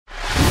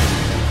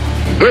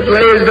It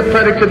lays the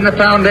predicate and the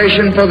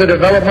foundation for the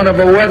development of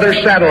a weather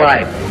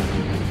satellite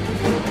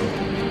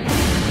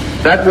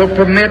that will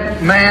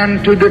permit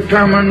man to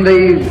determine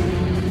the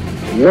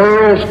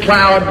world's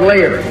cloud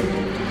layer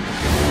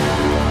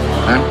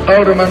and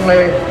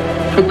ultimately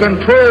to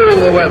control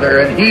the weather,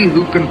 and he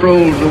who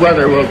controls the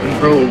weather will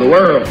control the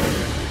world.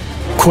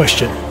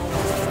 Question: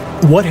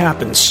 what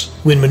happens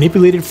when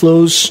manipulated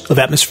flows of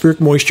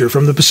atmospheric moisture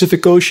from the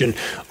Pacific Ocean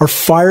are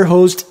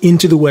fire-hosed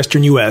into the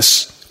western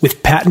U.S.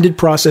 with patented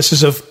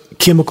processes of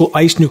chemical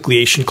ice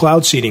nucleation,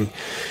 cloud seeding,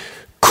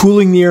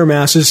 cooling the air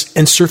masses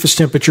and surface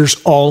temperatures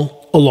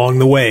all along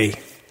the way?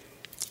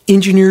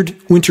 Engineered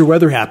winter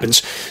weather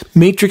happens.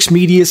 Matrix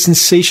media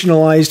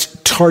sensationalized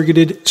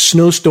targeted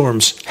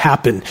snowstorms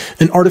happen.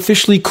 An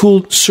artificially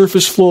cooled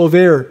surface flow of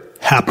air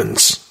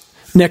happens.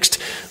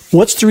 Next,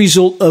 what's the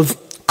result of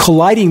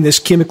colliding this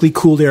chemically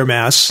cooled air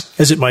mass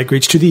as it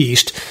migrates to the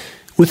east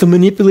with a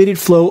manipulated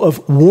flow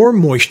of warm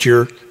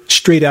moisture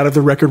straight out of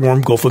the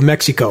record-warm Gulf of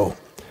Mexico?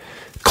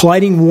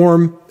 Colliding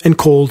warm and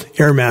cold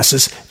air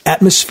masses,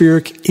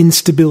 atmospheric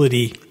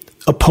instability,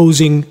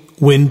 opposing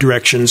wind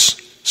directions,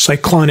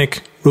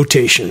 cyclonic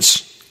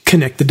rotations.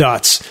 Connect the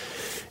dots.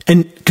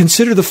 And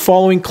consider the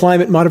following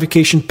climate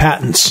modification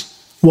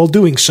patents while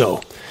doing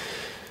so.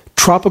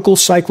 Tropical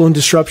cyclone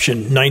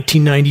disruption,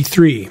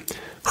 1993.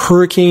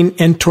 Hurricane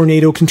and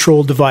tornado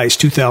control device,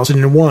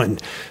 2001.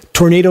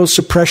 Tornado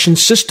suppression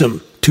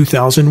system,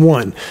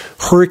 2001.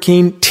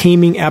 Hurricane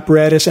taming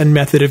apparatus and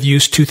method of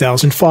use,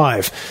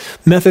 2005.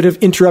 Method of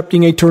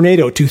interrupting a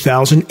tornado,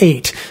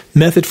 2008.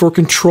 Method for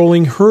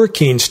controlling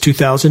hurricanes,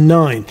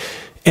 2009.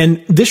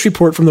 And this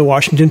report from the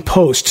Washington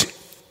Post,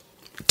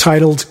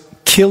 titled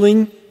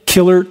Killing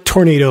Killer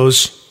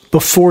Tornadoes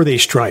Before They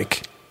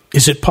Strike.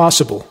 Is it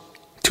possible?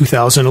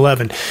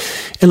 2011.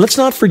 And let's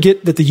not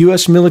forget that the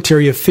U.S.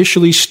 military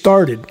officially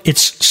started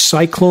its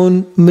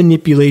cyclone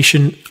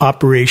manipulation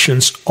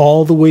operations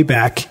all the way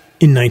back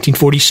in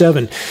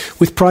 1947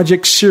 with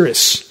Project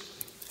Cirrus.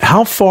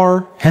 How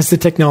far has the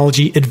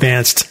technology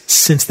advanced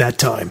since that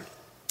time?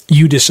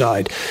 You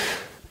decide.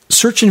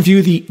 Search and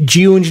view the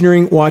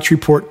Geoengineering Watch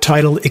report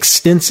titled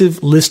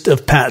Extensive List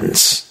of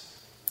Patents.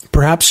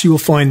 Perhaps you will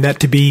find that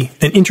to be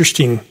an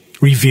interesting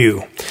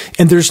review.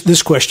 And there's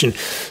this question.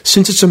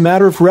 Since it's a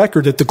matter of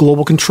record that the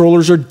global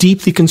controllers are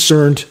deeply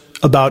concerned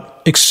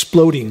about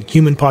exploding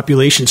human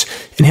populations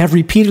and have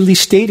repeatedly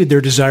stated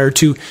their desire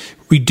to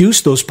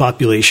reduce those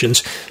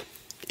populations,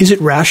 is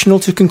it rational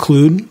to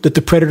conclude that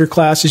the predator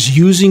class is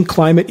using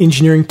climate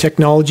engineering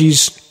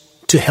technologies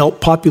to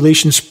help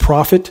populations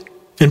profit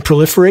and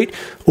proliferate,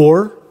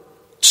 or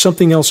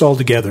something else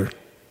altogether?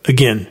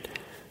 Again,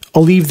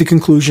 I'll leave the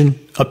conclusion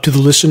up to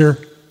the listener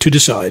to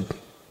decide.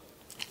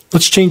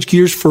 Let's change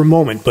gears for a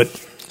moment, but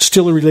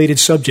still a related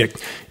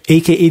subject,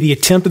 aka the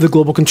attempt of the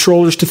global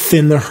controllers to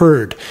thin the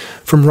herd,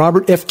 from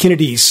Robert F.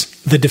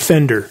 Kennedy's The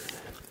Defender.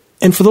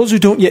 And for those who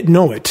don't yet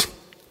know it,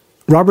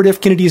 Robert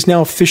F. Kennedy is now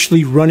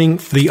officially running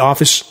for the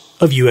office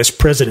of U.S.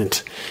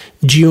 President.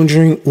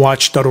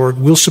 Geoengineeringwatch.org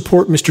will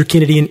support Mr.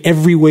 Kennedy in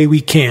every way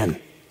we can,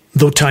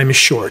 though time is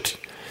short.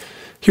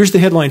 Here's the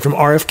headline from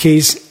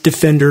RFK's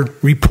Defender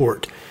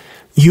report.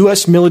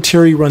 U.S.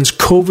 military runs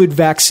COVID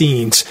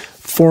vaccines,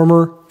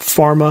 former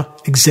pharma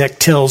exec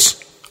tells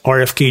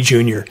RFK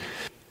Jr.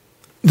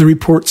 The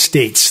report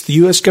states, the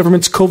U.S.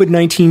 government's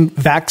COVID-19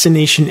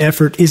 vaccination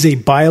effort is a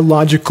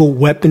biological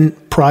weapon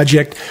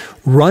project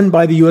run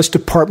by the U.S.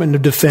 Department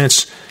of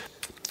Defense,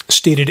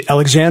 stated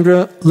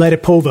Alexandra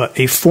Latipova,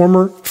 a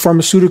former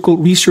pharmaceutical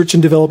research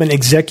and development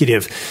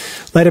executive.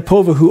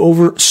 Latipova, who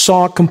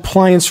oversaw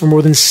compliance for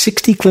more than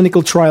 60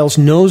 clinical trials,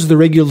 knows the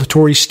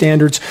regulatory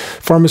standards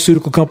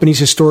pharmaceutical companies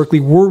historically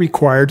were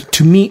required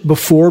to meet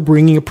before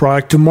bringing a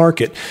product to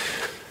market.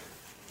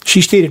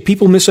 She stated,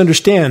 people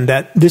misunderstand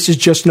that this is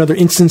just another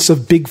instance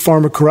of big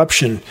pharma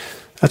corruption.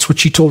 That's what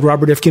she told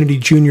Robert F. Kennedy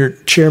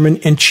Jr., Chairman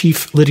and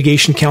Chief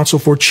Litigation Counsel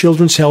for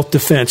Children's Health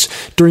Defense,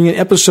 during an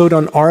episode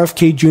on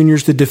RFK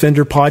Jr.'s The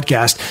Defender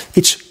podcast.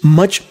 It's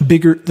much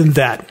bigger than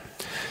that.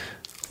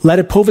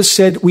 Latipova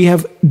said, we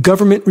have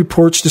government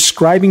reports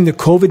describing the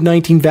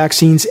COVID-19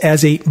 vaccines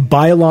as a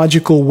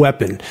biological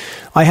weapon.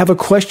 I have a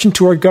question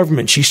to our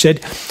government. She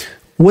said,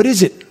 what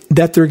is it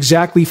that they're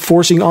exactly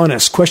forcing on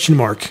us? ?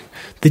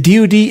 The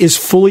DoD is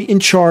fully in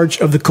charge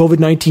of the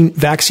COVID-19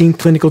 vaccine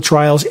clinical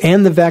trials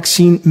and the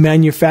vaccine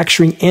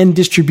manufacturing and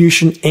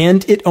distribution,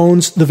 and it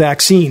owns the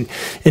vaccine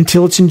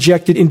until it's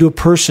injected into a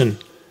person,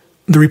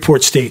 the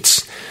report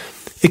states.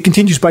 It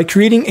continues, by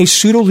creating a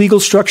pseudo-legal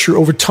structure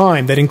over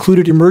time that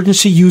included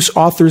emergency use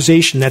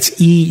authorization, that's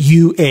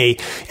EUA,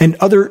 and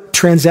other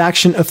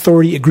transaction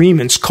authority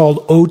agreements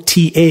called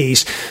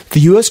OTAs, the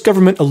U.S.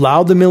 government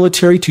allowed the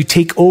military to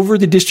take over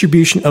the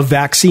distribution of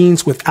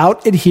vaccines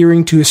without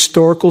adhering to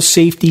historical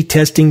safety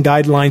testing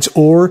guidelines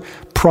or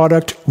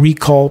product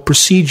recall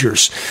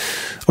procedures.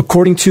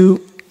 According to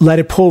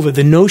Latipova,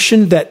 the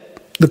notion that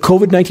the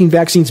COVID-19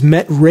 vaccines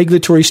met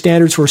regulatory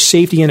standards for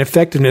safety and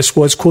effectiveness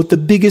was, quote, the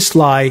biggest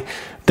lie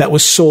that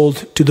was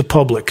sold to the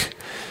public.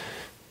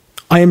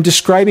 I am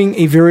describing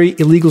a very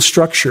illegal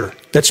structure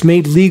that's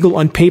made legal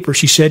on paper,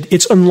 she said.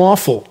 It's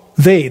unlawful.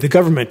 They, the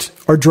government,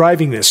 are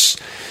driving this.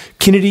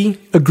 Kennedy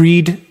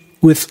agreed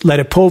with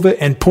Latipova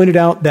and pointed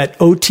out that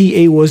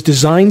OTA was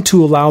designed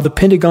to allow the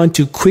Pentagon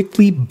to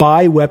quickly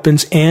buy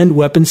weapons and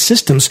weapon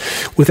systems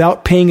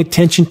without paying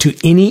attention to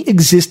any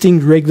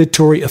existing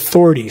regulatory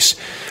authorities.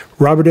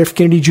 Robert F.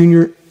 Kennedy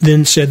Jr.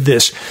 then said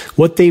this: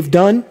 what they've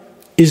done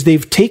is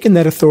they've taken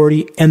that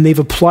authority and they've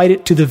applied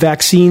it to the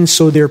vaccines,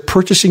 so they're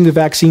purchasing the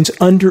vaccines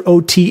under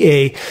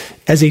OTA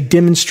as a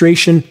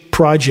demonstration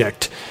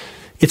project.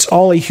 It's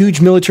all a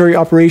huge military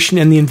operation,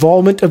 and the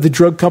involvement of the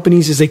drug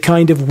companies is a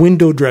kind of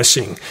window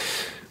dressing.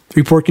 The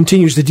report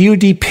continues, the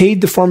DoD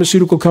paid the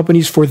pharmaceutical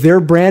companies for their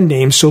brand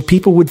names so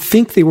people would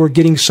think they were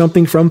getting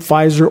something from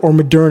Pfizer or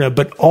Moderna,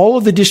 but all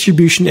of the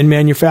distribution and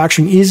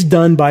manufacturing is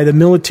done by the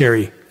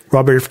military,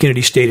 Robert F.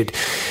 Kennedy stated.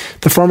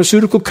 The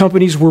pharmaceutical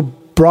companies were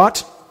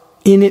brought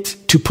in it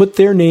to put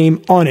their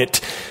name on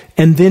it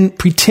and then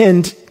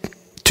pretend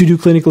to do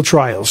clinical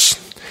trials.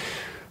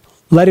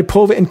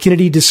 Latipova and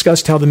Kennedy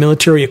discussed how the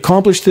military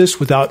accomplished this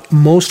without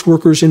most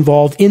workers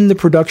involved in the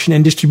production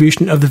and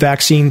distribution of the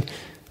vaccine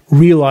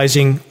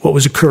realizing what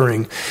was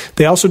occurring.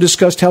 They also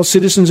discussed how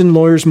citizens and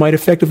lawyers might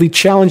effectively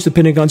challenge the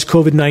Pentagon's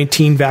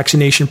COVID-19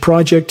 vaccination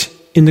project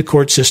in the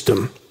court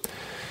system.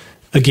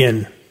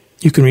 Again,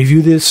 you can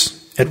review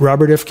this at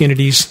Robert F.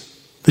 Kennedy's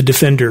The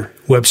Defender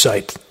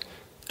website.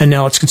 And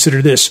now let's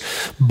consider this.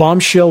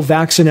 Bombshell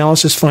Vax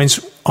analysis finds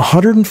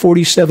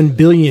 $147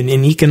 billion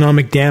in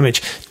economic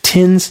damage,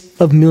 tens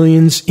of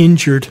millions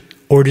injured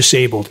or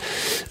disabled.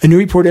 A new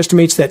report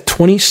estimates that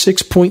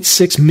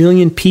 26.6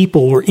 million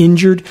people were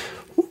injured,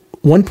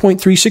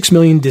 1.36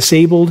 million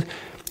disabled,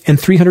 and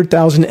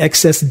 300,000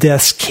 excess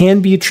deaths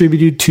can be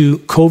attributed to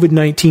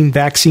COVID-19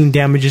 vaccine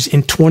damages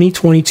in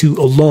 2022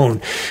 alone,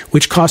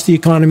 which cost the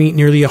economy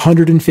nearly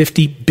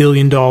 $150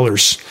 billion.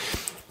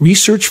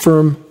 Research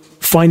firm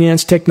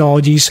Finance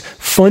Technologies,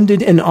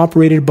 funded and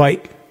operated by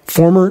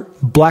former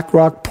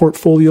BlackRock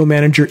portfolio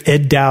manager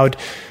Ed Dowd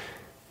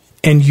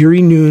and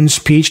Yuri Nunes,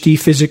 PhD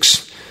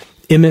physics,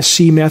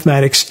 MSc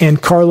mathematics,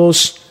 and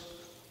Carlos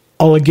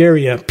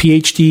Oligueria,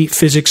 PhD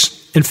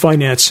physics and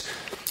finance,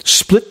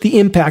 split the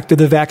impact of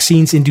the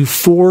vaccines into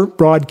four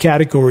broad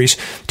categories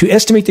to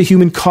estimate the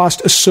human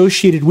cost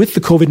associated with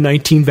the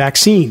COVID-19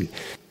 vaccine.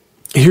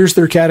 Here's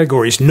their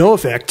categories: no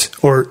effect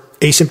or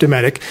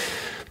asymptomatic,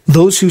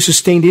 those who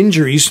sustained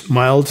injuries,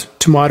 mild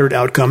to moderate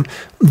outcome,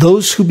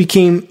 those who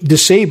became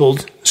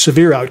disabled,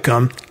 severe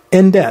outcome,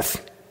 and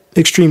death,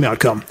 extreme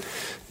outcome.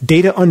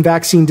 Data on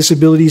vaccine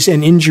disabilities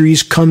and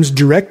injuries comes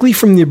directly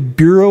from the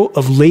Bureau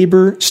of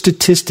Labor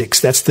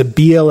Statistics, that's the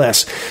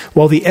BLS,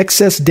 while the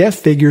excess death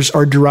figures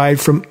are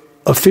derived from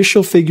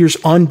official figures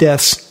on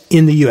deaths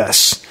in the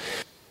U.S.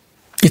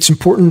 It's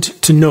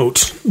important to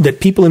note that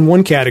people in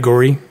one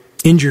category,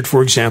 injured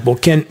for example,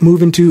 can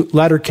move into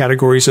latter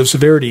categories of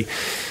severity,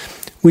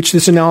 which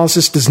this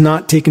analysis does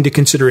not take into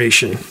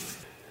consideration.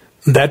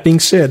 That being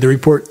said, the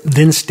report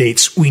then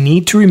states, we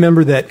need to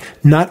remember that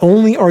not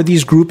only are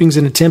these groupings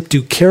an attempt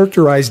to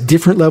characterize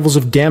different levels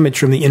of damage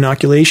from the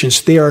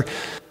inoculations,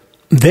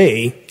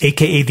 they,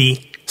 aka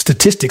the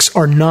statistics,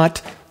 are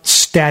not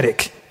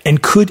static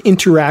and could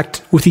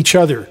interact with each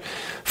other.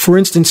 For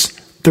instance,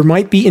 there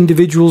might be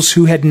individuals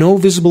who had no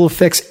visible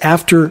effects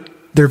after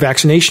their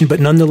vaccination, but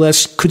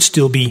nonetheless could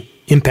still be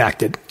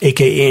impacted,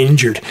 aka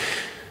injured.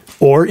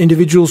 Or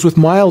individuals with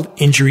mild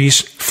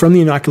injuries from the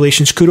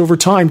inoculations could over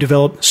time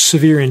develop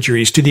severe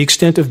injuries to the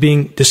extent of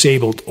being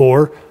disabled,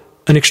 or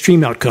an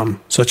extreme outcome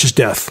such as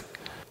death.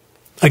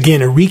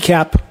 Again, a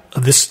recap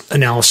of this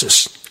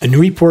analysis. A new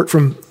report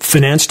from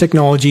Finance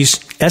Technologies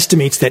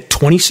estimates that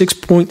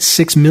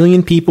 26.6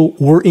 million people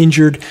were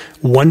injured,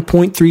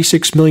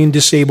 1.36 million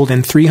disabled,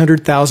 and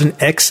 300,000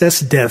 excess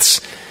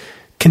deaths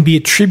can be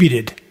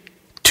attributed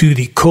to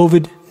the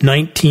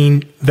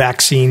COVID-19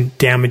 vaccine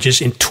damages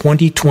in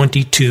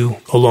 2022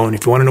 alone.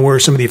 If you want to know where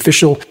some of the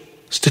official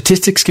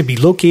statistics can be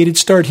located,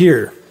 start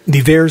here.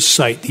 The VAERS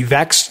site, the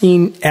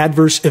Vaccine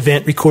Adverse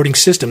Event Recording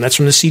System, that's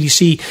from the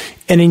CDC.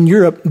 And in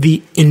Europe,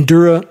 the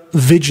Endura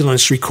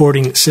Vigilance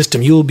Recording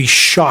System. You will be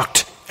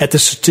shocked at the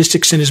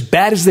statistics, and as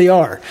bad as they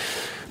are,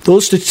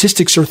 those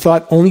statistics are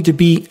thought only to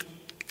be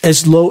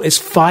as low as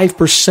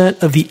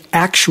 5% of the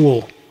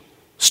actual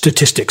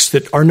statistics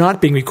that are not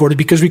being recorded,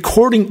 because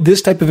recording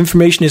this type of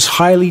information is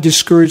highly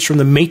discouraged from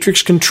the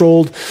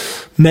matrix-controlled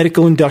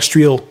medical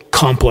industrial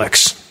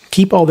complex.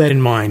 Keep all that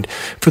in mind.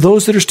 For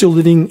those that are still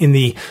living in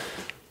the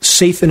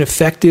safe and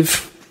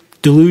effective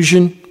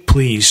delusion,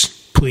 please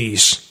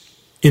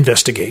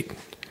investigate.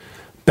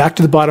 Back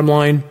to the bottom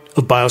line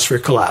of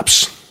biosphere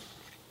collapse.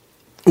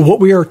 What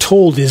we are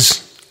told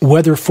is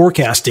weather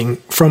forecasting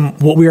from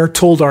what we are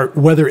told our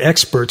weather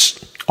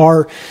experts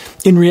are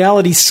in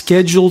reality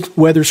scheduled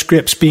weather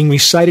scripts being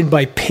recited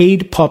by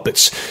paid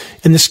puppets.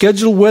 And the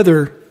scheduled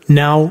weather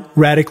now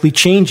radically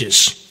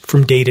changes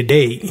from day to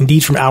day,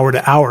 indeed from hour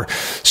to hour.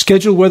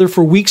 Scheduled weather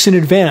for weeks in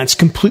advance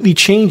completely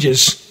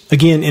changes,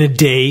 again, in a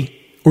day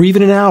or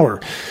even an hour.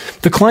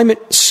 The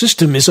climate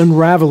system is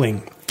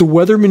unraveling. The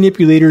weather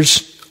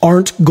manipulators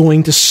aren't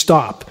going to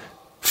stop.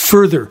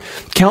 Further,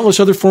 countless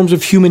other forms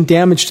of human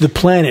damage to the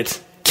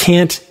planet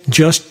can't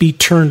just be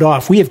turned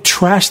off. We have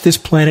trashed this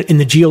planet in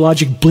the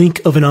geologic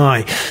blink of an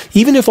eye.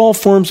 Even if all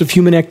forms of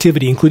human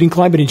activity, including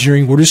climate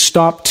engineering, were to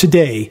stop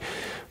today,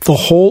 the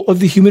whole of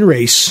the human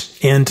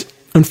race, and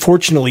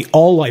unfortunately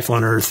all life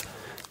on Earth,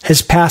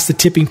 has passed the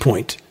tipping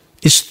point,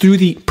 is through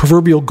the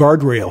proverbial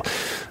guardrail.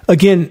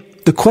 Again,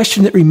 the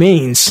question that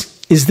remains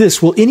is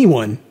this: will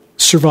anyone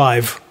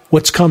survive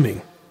what's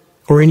coming?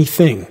 Or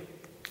anything?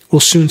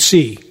 We'll soon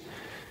see.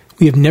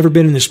 We have never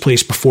been in this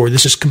place before.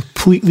 This is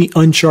completely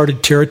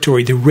uncharted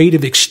territory. The rate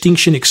of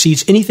extinction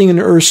exceeds anything in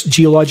Earth's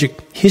geologic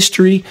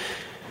history,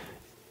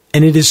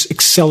 and it is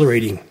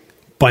accelerating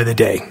by the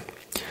day.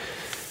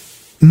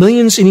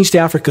 Millions in East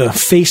Africa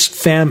face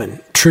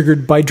famine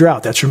triggered by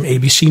drought. That's from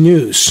ABC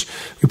News.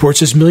 Report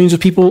says millions of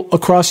people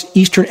across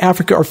Eastern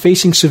Africa are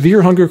facing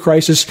severe hunger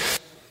crisis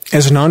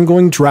as an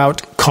ongoing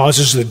drought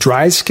causes the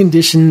driest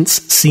conditions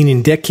seen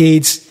in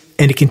decades,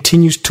 and it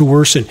continues to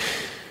worsen.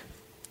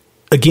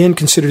 Again,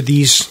 consider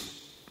these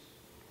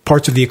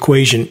parts of the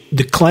equation.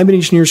 The climate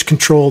engineers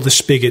control the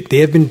spigot. They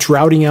have been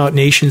droughting out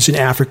nations in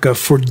Africa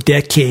for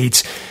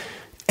decades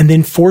and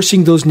then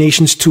forcing those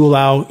nations to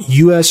allow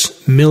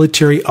U.S.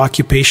 military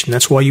occupation.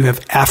 That's why you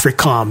have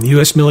AFRICOM,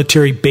 U.S.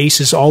 military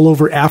bases all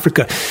over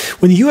Africa.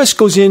 When the U.S.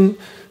 goes in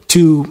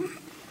to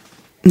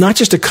not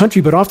just a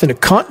country, but often a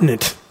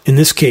continent, in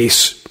this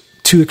case,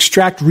 to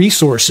extract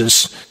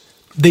resources,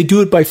 they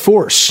do it by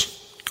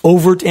force,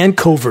 overt and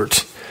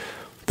covert.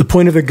 The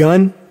point of the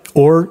gun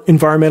or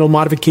environmental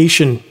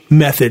modification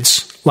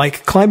methods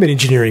like climate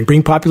engineering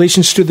bring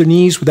populations to their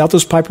knees without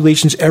those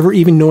populations ever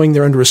even knowing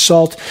they're under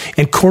assault,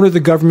 and corner the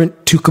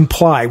government to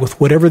comply with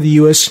whatever the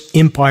U.S.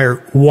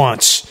 empire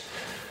wants.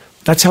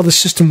 That's how the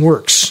system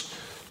works.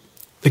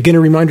 Again, a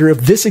reminder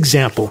of this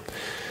example.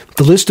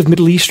 The list of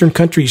Middle Eastern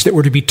countries that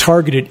were to be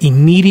targeted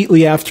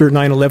immediately after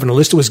 9/11, a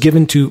list that was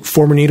given to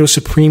former NATO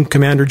Supreme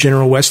Commander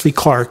General Wesley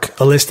Clark,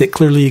 a list that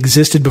clearly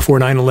existed before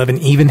 9/11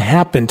 even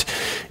happened.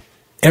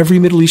 Every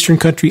Middle Eastern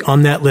country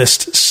on that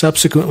list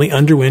subsequently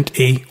underwent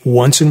a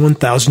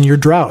once-in-1,000-year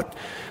drought.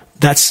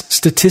 That's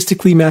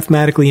statistically,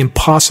 mathematically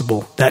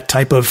impossible, that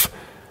type of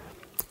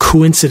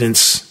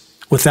coincidence,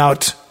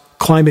 without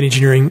climate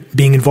engineering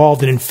being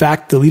involved. And in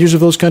fact, the leaders of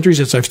those countries,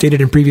 as I've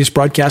stated in previous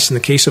broadcasts, in the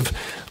case of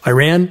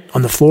Iran,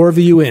 on the floor of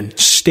the UN,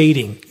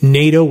 stating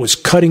NATO was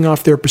cutting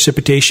off their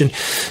precipitation,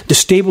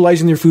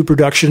 destabilizing their food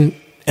production,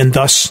 and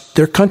thus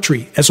their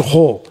country as a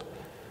whole.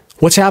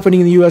 What's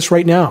happening in the U.S.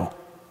 right now?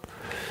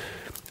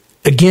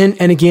 Again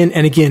and again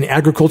and again,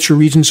 agriculture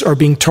regions are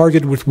being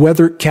targeted with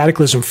weather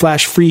cataclysm,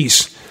 flash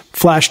freeze,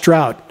 flash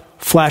drought,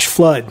 flash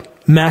flood,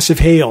 massive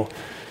hail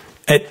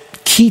at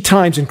key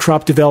times in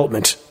crop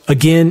development.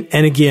 Again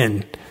and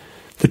again.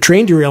 The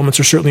train derailments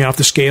are certainly off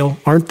the scale,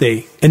 aren't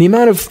they? And the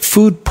amount of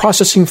food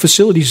processing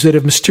facilities that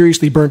have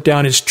mysteriously burnt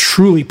down is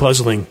truly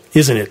puzzling,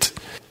 isn't it?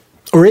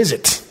 Or is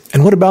it?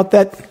 And what about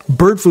that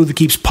bird flu that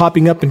keeps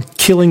popping up and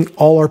killing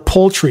all our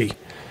poultry?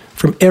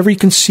 From every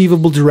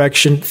conceivable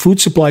direction, food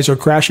supplies are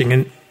crashing.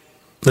 And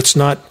let's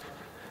not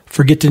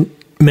forget to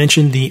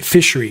mention the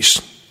fisheries,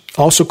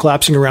 also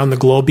collapsing around the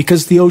globe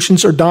because the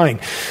oceans are dying.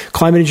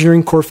 Climate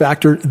engineering core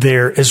factor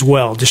there as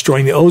well,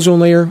 destroying the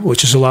ozone layer,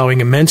 which is allowing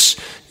immense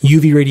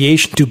UV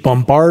radiation to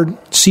bombard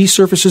sea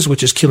surfaces,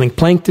 which is killing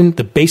plankton,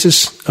 the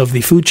basis of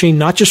the food chain,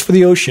 not just for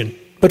the ocean,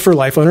 but for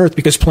life on Earth,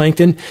 because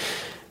plankton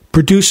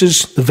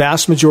produces the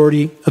vast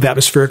majority of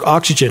atmospheric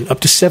oxygen,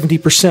 up to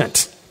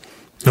 70%.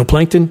 No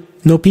plankton,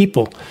 no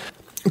people.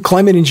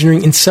 Climate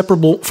engineering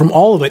inseparable from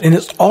all of it. And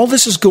as all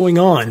this is going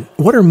on,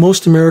 what are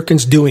most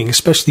Americans doing,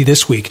 especially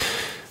this week?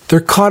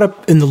 They're caught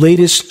up in the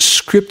latest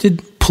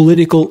scripted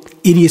political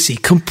idiocy,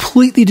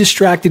 completely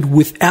distracted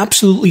with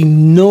absolutely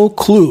no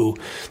clue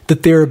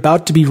that they're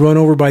about to be run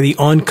over by the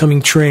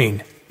oncoming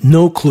train.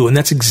 No clue. And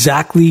that's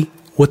exactly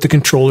what the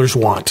controllers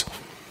want.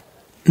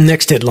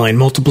 Next headline,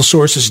 multiple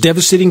sources.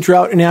 Devastating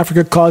drought in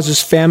Africa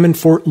causes famine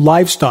for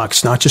livestock,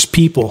 not just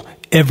people.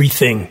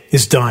 Everything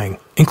is dying,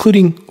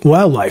 including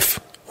wildlife,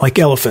 like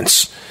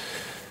elephants.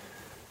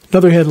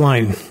 Another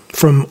headline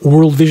from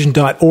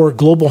worldvision.org,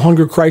 global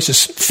hunger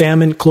crisis,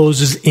 famine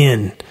closes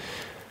in.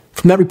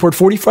 From that report,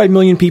 45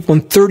 million people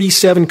in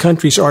 37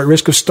 countries are at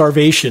risk of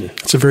starvation.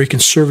 That's a very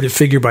conservative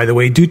figure, by the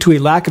way, due to a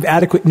lack of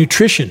adequate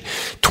nutrition.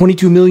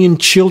 22 million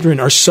children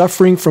are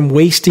suffering from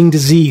wasting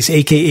disease,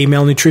 aka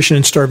malnutrition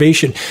and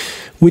starvation,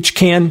 which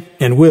can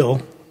and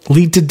will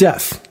lead to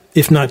death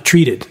if not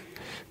treated.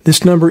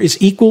 This number is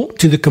equal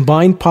to the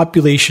combined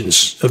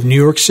populations of New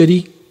York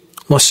City,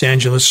 Los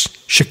Angeles,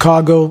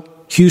 Chicago,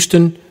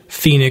 Houston,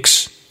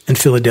 Phoenix, and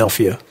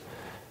Philadelphia.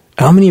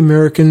 How many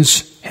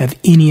Americans have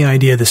any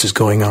idea this is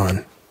going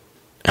on?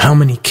 How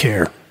many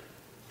care?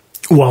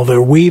 While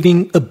they're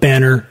waving a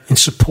banner in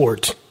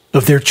support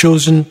of their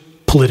chosen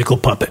political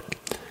puppet.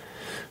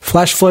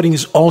 Flash flooding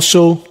is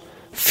also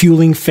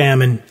fueling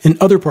famine in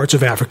other parts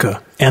of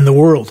Africa and the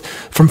world.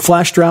 From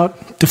flash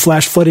drought to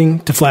flash flooding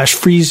to flash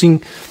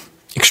freezing,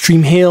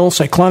 extreme hail,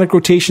 cyclonic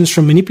rotations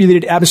from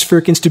manipulated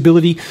atmospheric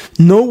instability.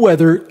 No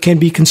weather can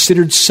be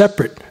considered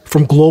separate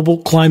from global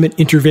climate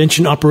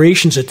intervention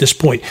operations at this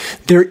point.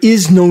 There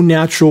is no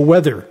natural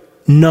weather.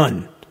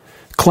 None.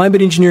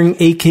 Climate engineering,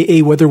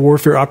 aka weather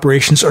warfare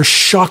operations, are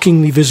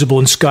shockingly visible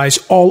in skies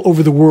all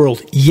over the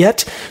world.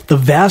 Yet, the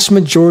vast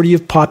majority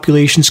of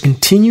populations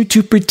continue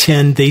to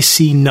pretend they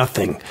see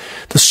nothing.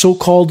 The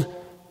so-called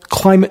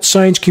climate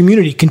science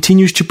community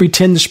continues to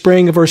pretend the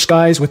spraying of our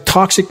skies with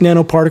toxic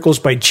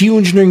nanoparticles by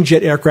geoengineering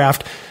jet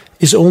aircraft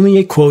is only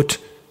a, quote,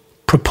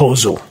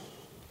 proposal.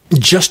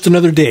 Just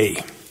another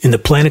day in the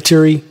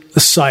planetary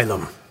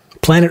asylum.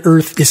 Planet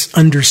Earth is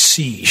under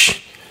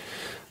siege.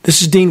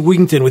 This is Dane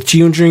Wigington with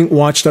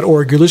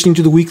geoengineeringwatch.org. You're listening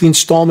to the weekly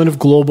installment of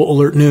Global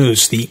Alert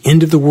News, the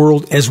end of the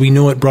world as we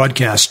know it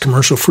broadcast,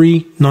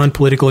 commercial-free,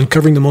 non-political, and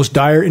covering the most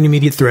dire and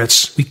immediate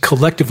threats we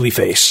collectively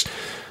face.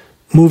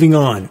 Moving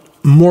on,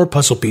 more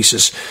puzzle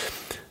pieces.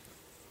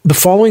 The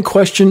following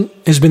question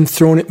has been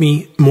thrown at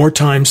me more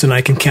times than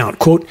I can count.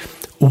 Quote,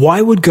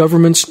 why would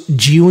governments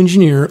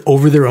geoengineer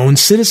over their own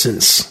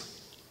citizens?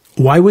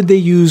 Why would they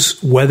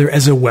use weather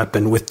as a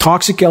weapon with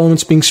toxic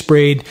elements being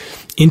sprayed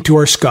into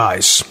our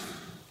skies?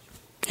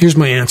 Here's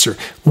my answer.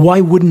 Why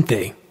wouldn't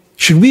they?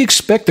 Should we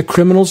expect the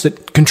criminals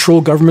that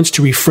control governments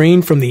to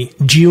refrain from the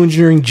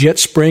geoengineering jet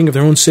spraying of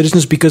their own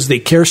citizens because they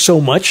care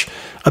so much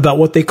about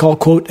what they call,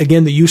 quote,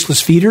 again, the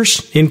useless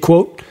feeders, end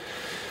quote?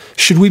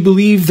 Should we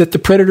believe that the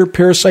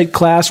predator-parasite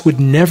class would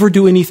never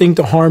do anything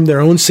to harm their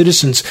own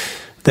citizens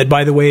that,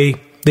 by the way,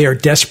 they are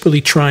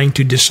desperately trying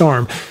to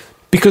disarm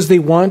because they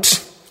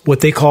want what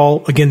they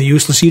call, again, the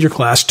useless eater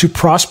class to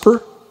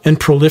prosper and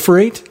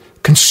proliferate,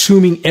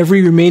 consuming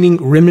every remaining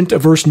remnant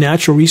of Earth's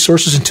natural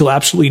resources until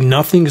absolutely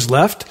nothing is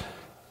left?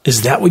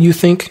 Is that what you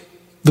think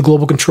the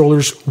global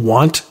controllers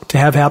want to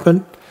have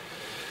happen?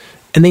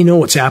 And they know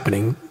what's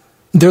happening.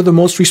 They're the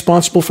most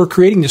responsible for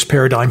creating this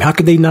paradigm. How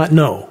could they not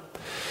know?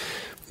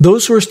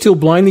 Those who are still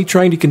blindly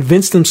trying to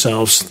convince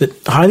themselves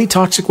that highly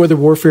toxic weather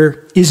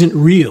warfare isn't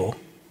real,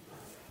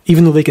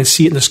 even though they can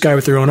see it in the sky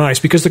with their own eyes,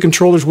 because the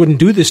controllers wouldn't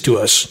do this to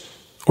us,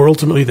 or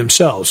ultimately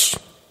themselves.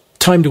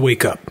 Time to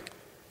wake up.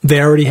 They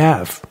already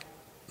have.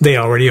 They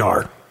already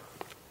are.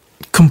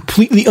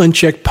 Completely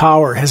unchecked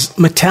power has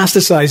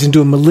metastasized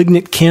into a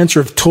malignant cancer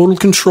of total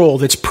control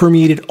that's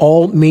permeated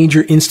all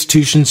major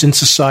institutions in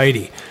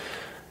society.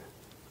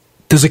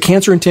 Does a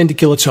cancer intend to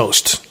kill its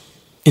host?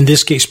 In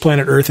this case,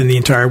 planet Earth and the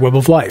entire web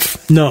of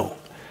life? No.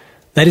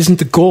 That isn't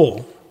the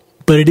goal,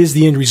 but it is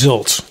the end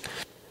result.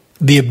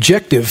 The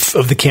objective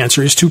of the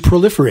cancer is to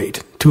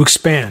proliferate, to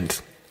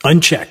expand,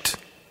 unchecked.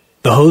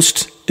 The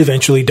host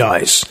eventually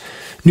dies.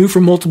 New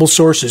from multiple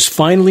sources.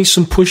 Finally,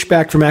 some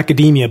pushback from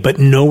academia, but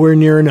nowhere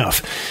near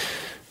enough.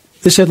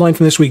 This headline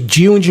from this week,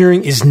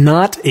 geoengineering is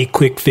not a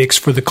quick fix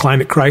for the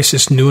climate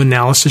crisis, new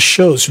analysis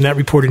shows. From that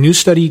report, a new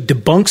study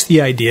debunks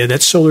the idea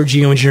that solar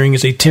geoengineering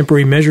is a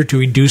temporary measure to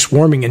reduce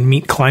warming and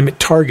meet climate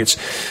targets.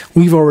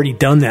 We've already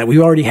done that. We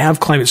already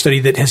have climate study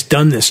that has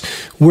done this.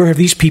 Where have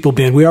these people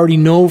been? We already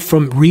know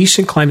from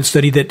recent climate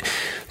study that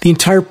the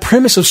entire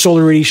premise of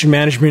solar radiation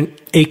management,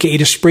 aka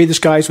to spray the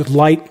skies with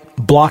light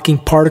blocking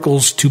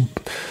particles to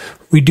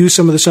reduce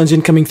some of the sun's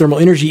incoming thermal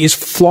energy, is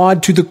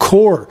flawed to the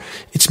core.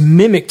 It's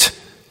mimicked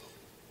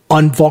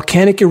on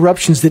volcanic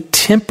eruptions that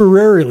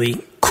temporarily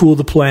cool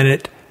the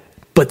planet,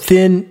 but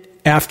then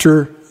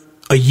after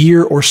a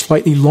year or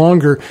slightly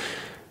longer,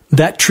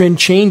 that trend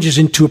changes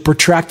into a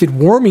protracted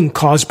warming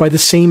caused by the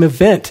same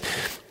event.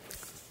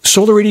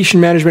 Solar radiation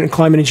management and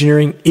climate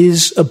engineering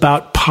is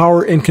about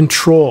power and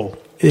control.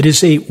 It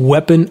is a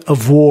weapon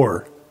of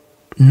war.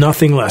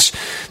 Nothing less.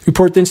 The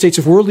report then states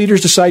if world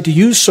leaders decide to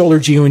use solar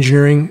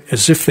geoengineering,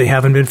 as if they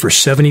haven't been for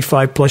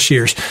 75 plus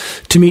years,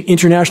 to meet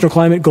international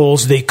climate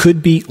goals, they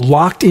could be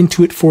locked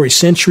into it for a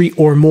century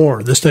or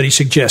more, the study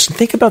suggests. And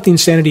think about the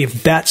insanity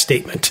of that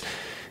statement.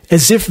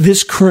 As if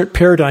this current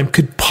paradigm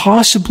could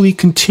possibly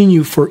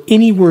continue for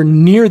anywhere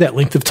near that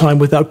length of time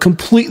without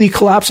completely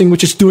collapsing,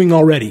 which it's doing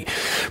already.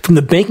 From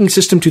the banking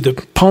system to the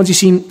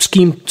Ponzi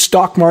scheme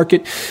stock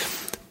market,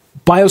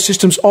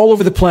 biosystems all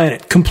over the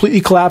planet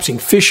completely collapsing,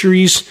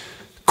 fisheries,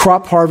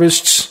 crop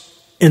harvests,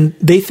 and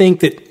they think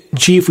that,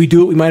 gee, if we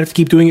do it, we might have to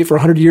keep doing it for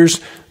 100 years.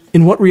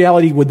 In what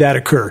reality would that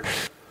occur?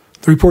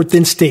 The report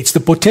then states the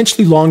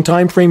potentially long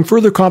time frame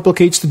further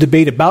complicates the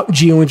debate about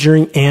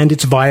geoengineering and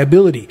its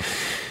viability.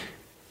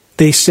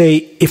 They say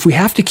if we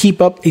have to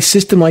keep up a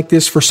system like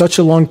this for such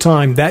a long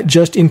time, that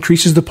just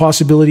increases the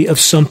possibility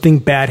of something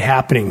bad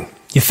happening.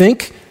 You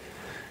think?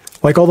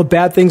 Like all the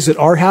bad things that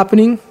are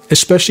happening,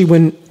 especially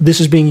when this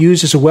is being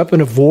used as a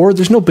weapon of war,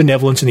 there's no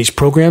benevolence in these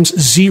programs.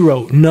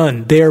 Zero,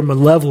 none. They are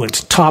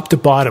malevolent, top to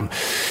bottom.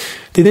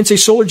 They then say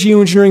solar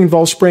geoengineering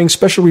involves spraying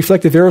special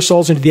reflective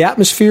aerosols into the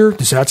atmosphere.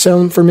 Does that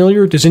sound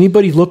familiar? Does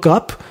anybody look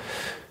up?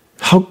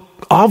 How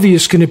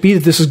obvious can it be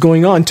that this is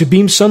going on? To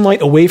beam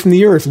sunlight away from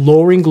the Earth,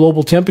 lowering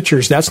global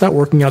temperatures. That's not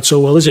working out so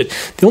well, is it?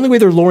 The only way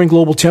they're lowering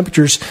global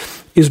temperatures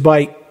is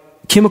by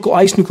chemical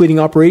ice nucleating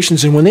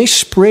operations, and when they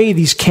spray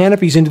these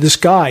canopies into the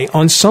sky,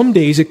 on some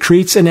days it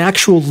creates an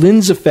actual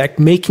lens effect,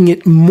 making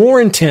it more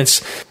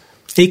intense.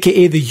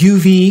 aka the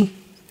UV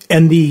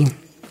and the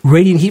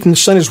radiant heat from the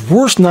sun, is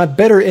worse, not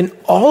better, and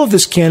all of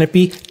this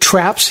canopy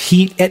traps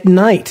heat at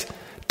night,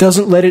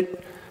 doesn't let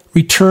it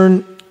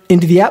return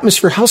into the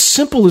atmosphere. How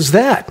simple is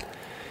that?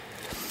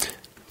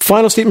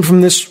 Final statement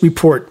from this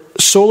report.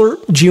 Solar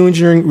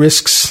geoengineering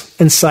risks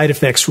and side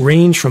effects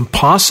range from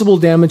possible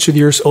damage to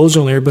the Earth's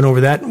ozone layer, been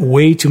over that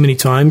way too many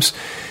times,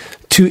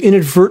 to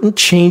inadvertent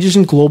changes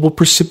in global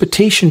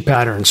precipitation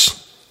patterns.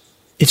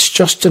 It's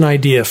just an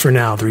idea for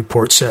now, the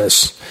report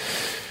says.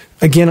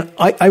 Again,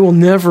 I will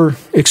never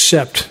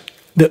accept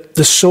that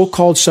the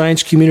so-called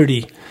science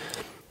community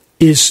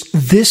is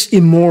this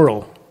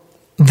immoral,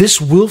 this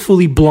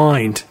willfully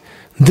blind,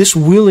 this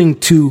willing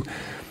to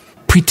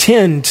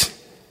pretend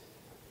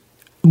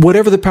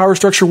whatever the power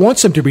structure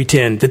wants them to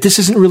pretend, that this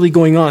isn't really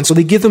going on. So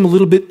they give them a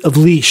little bit of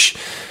leash,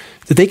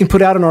 that they can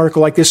put out an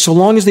article like this so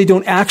long as they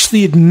don't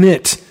actually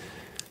admit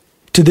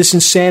to this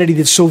insanity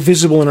that's so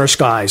visible in our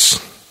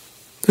skies.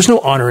 There's no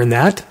honor in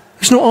that.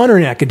 There's no honor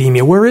in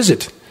academia. Where is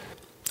it?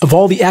 Of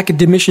all the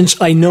academicians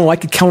I know, I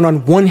could count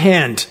on one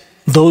hand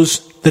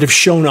those that have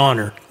shown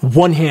honor.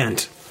 One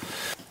hand.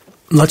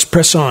 Let's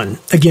press on.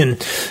 Again,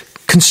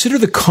 consider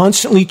the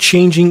constantly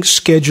changing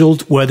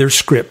scheduled weather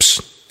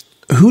scripts.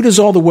 Who does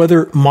all the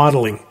weather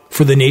modeling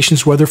for the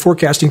nation's weather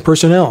forecasting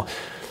personnel?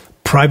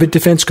 Private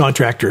defense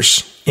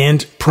contractors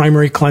and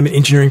primary climate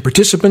engineering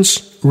participants,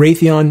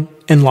 Raytheon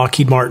and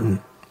Lockheed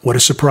Martin. What a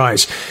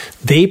surprise.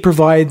 They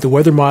provide the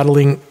weather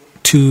modeling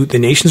to the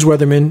nation's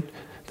weathermen,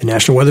 the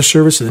National Weather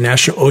Service, the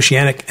National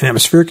Oceanic and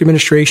Atmospheric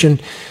Administration,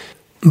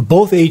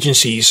 both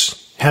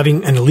agencies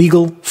having an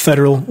illegal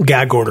federal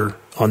gag order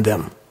on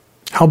them.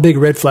 How big a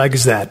red flag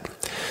is that?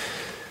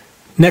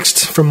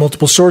 Next, from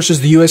multiple sources,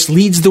 the U.S.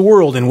 leads the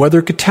world in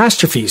weather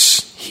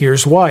catastrophes.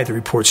 Here's why, the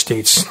report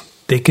states.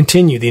 They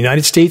continue. The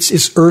United States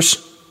is Earth's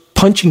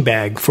punching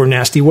bag for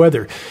nasty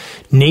weather.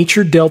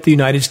 Nature dealt the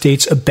United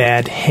States a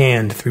bad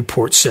hand, the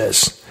report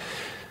says.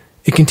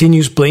 It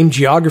continues, blame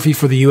geography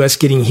for the U.S.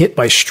 getting hit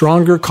by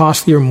stronger,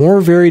 costlier,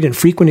 more varied and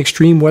frequent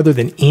extreme weather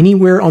than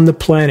anywhere on the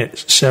planet,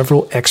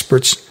 several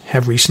experts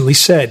have recently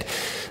said.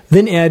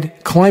 Then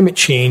add climate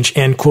change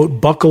and, quote,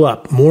 buckle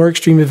up. More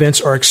extreme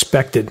events are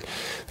expected.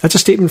 That's a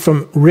statement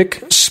from Rick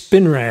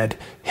Spinrad,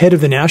 head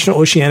of the National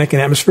Oceanic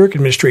and Atmospheric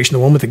Administration, the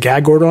one with the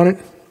gag order on it.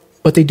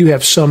 But they do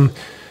have some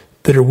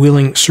that are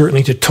willing,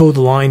 certainly, to toe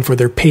the line for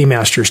their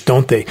paymasters,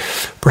 don't they?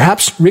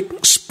 Perhaps Rick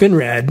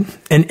Spinrad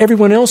and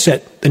everyone else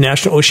at the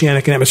National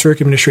Oceanic and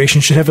Atmospheric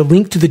Administration should have a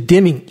link to the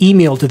dimming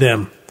emailed to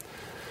them.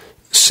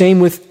 Same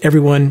with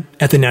everyone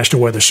at the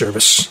National Weather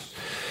Service.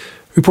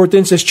 Report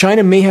then says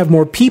China may have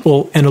more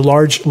people and a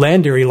large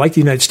land area like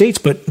the United States,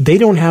 but they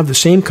don't have the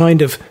same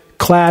kind of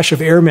clash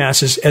of air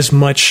masses as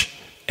much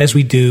as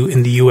we do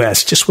in the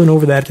U.S. Just went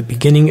over that at the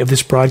beginning of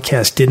this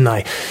broadcast, didn't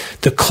I?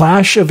 The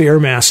clash of air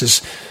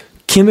masses,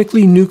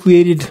 chemically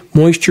nucleated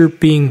moisture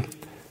being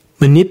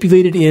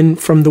manipulated in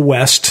from the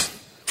west,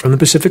 from the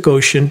Pacific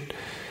Ocean,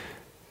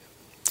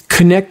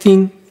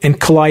 connecting and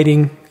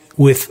colliding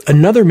with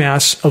another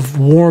mass of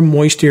warm,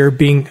 moist air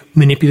being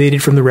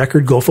manipulated from the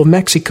record Gulf of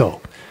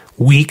Mexico.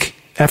 Week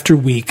after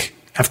week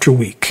after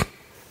week.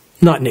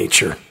 Not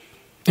nature.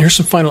 Here's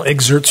some final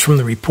excerpts from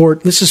the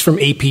report. This is from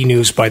AP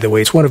News, by the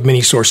way. It's one of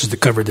many sources that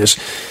cover this.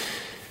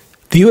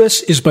 The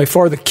U.S. is by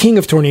far the king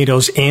of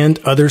tornadoes and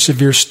other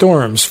severe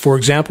storms. For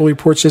example, the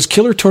report says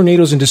killer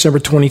tornadoes in December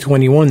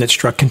 2021 that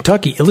struck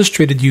Kentucky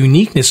illustrated the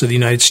uniqueness of the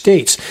United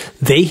States.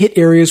 They hit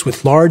areas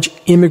with large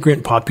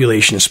immigrant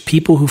populations.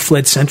 People who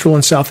fled Central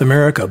and South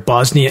America,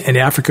 Bosnia, and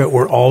Africa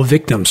were all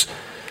victims.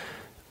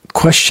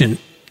 Question: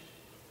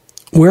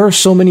 where are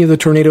so many of the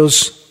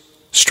tornadoes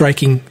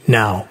striking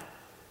now?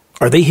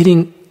 Are they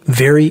hitting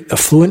very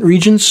affluent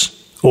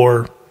regions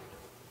or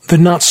the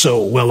not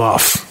so well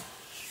off?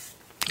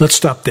 Let's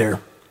stop there.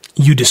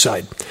 You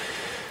decide.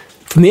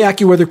 From the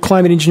AccuWeather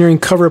Climate Engineering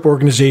Cover-Up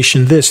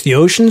Organization, the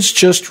oceans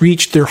just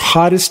reached their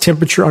hottest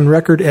temperature on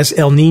record as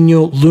El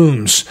Nino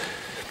looms.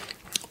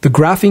 The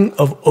graphing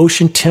of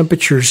ocean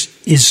temperatures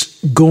is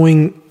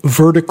going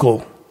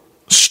vertical,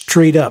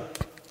 straight up,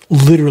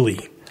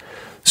 literally.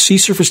 Sea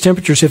surface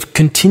temperatures have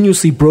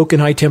continuously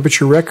broken high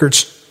temperature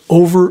records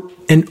over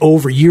and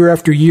over, year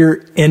after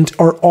year, and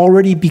are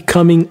already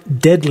becoming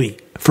deadly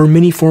for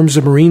many forms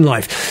of marine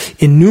life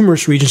in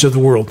numerous regions of the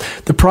world.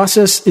 The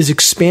process is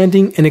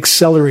expanding and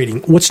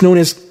accelerating. What's known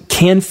as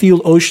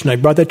Canfield Ocean. I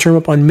brought that term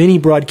up on many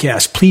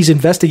broadcasts. Please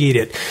investigate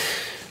it.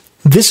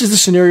 This is the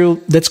scenario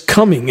that's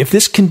coming. If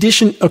this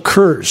condition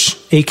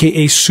occurs,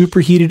 aka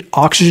superheated,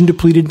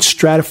 oxygen-depleted,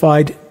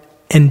 stratified,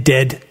 and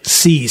dead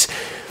seas,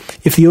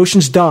 if the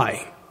oceans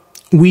die,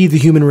 we, the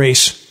human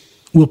race,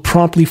 will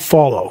promptly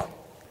follow.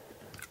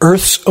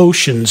 Earth's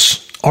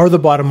oceans are the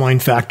bottom line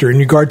factor in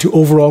regard to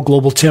overall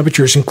global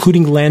temperatures,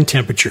 including land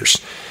temperatures.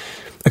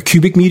 A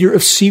cubic meter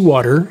of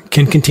seawater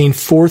can contain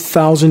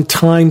 4,000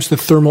 times the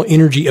thermal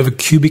energy of a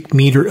cubic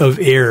meter of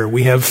air.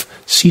 We have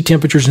sea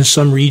temperatures in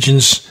some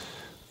regions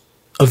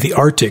of the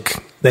Arctic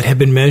that have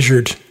been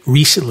measured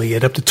recently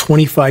at up to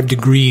 25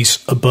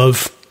 degrees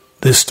above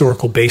the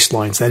historical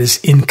baselines. That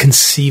is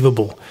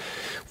inconceivable.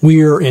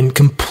 We are in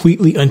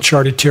completely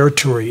uncharted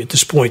territory at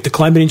this point. The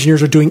climate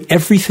engineers are doing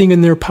everything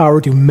in their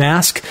power to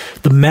mask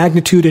the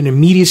magnitude and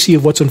immediacy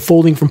of what's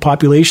unfolding from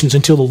populations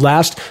until the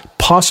last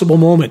possible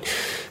moment.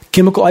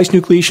 Chemical ice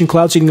nucleation,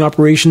 cloud seeding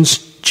operations,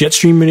 jet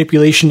stream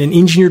manipulation, and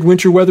engineered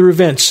winter weather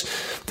events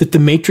that the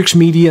matrix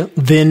media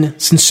then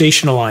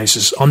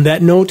sensationalizes. On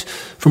that note,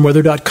 from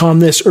weather.com,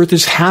 this: Earth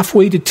is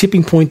halfway to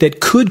tipping point that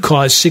could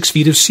cause 6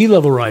 feet of sea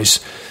level rise.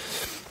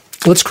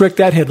 Let's correct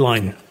that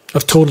headline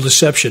of total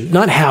deception.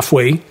 Not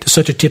halfway to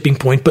such a tipping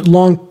point, but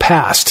long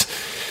past.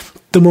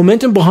 The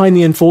momentum behind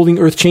the unfolding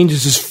Earth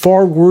changes is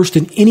far worse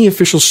than any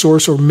official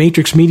source or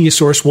matrix media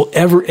source will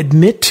ever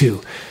admit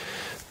to.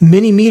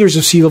 Many meters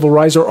of sea level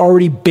rise are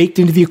already baked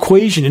into the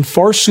equation, and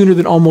far sooner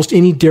than almost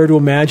any dare to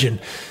imagine.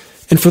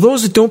 And for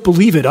those that don't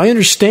believe it, I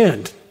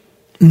understand.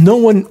 No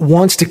one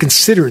wants to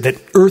consider that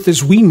Earth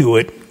as we knew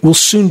it will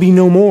soon be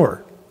no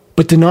more.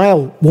 But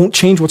denial won't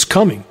change what's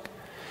coming.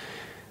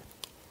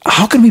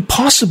 How can we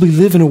possibly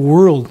live in a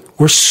world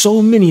where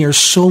so many are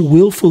so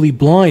willfully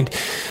blind?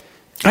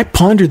 I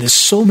ponder this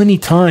so many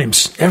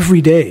times every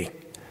day,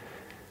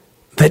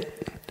 that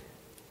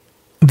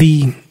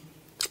the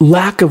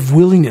lack of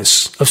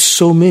willingness of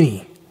so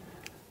many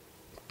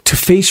to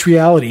face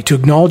reality, to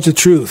acknowledge the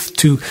truth,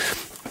 to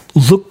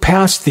look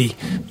past the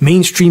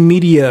mainstream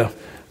media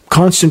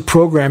constant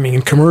programming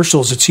and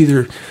commercials. It's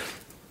either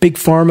Big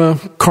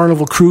Pharma,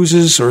 Carnival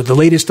Cruises, or the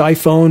latest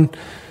iPhone,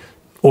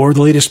 or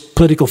the latest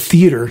political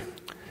theater.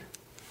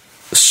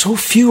 So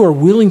few are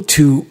willing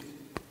to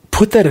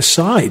put that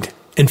aside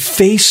and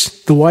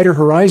face the wider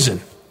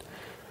horizon.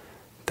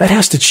 That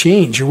has to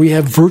change, or we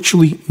have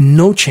virtually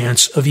no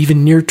chance of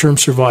even near-term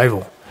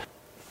survival.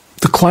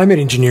 The climate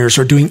engineers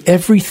are doing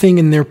everything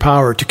in their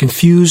power to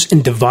confuse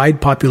and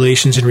divide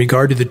populations in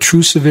regard to the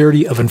true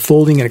severity of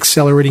unfolding and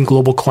accelerating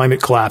global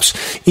climate collapse,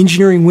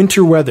 engineering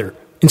winter weather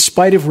in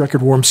spite of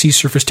record warm sea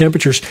surface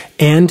temperatures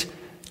and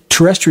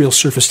terrestrial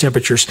surface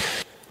temperatures.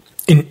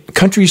 In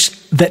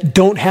countries that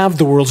don't have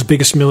the world's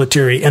biggest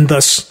military and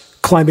thus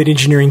climate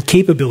engineering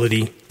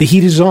capability, the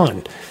heat is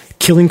on,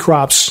 killing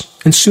crops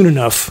and soon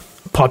enough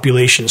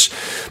populations.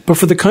 But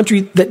for the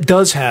country that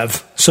does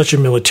have such a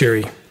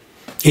military,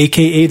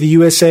 aka the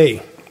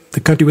USA, the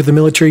country with a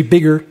military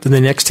bigger than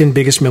the next 10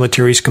 biggest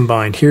militaries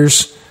combined,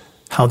 here's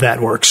how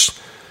that works.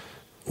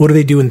 What do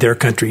they do in their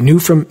country? New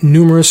from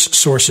numerous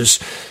sources.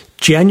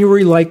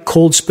 January-like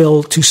cold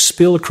spell to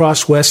spill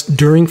across West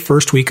during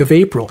first week of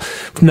April.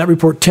 From that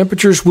report,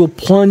 temperatures will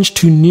plunge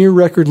to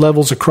near-record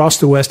levels across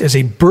the West as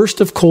a burst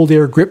of cold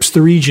air grips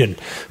the region.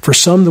 For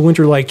some, the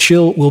winter-like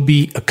chill will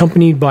be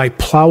accompanied by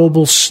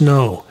plowable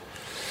snow.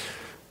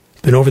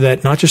 Been over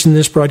that, not just in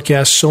this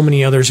broadcast, so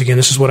many others. Again,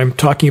 this is what I'm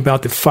talking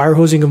about, the fire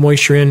hosing of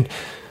moisture in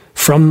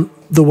from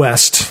the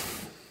West,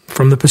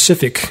 from the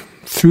Pacific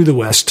through the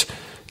West,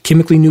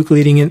 chemically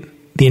nucleating it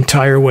the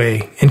entire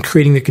way and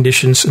creating the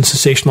conditions and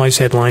sensationalized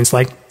headlines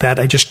like that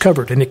I just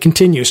covered. And it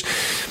continues.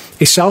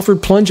 A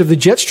southward plunge of the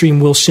jet stream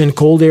will send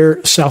cold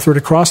air southward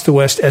across the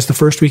West as the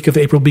first week of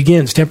April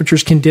begins.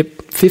 Temperatures can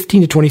dip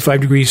 15 to 25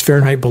 degrees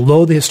Fahrenheit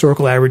below the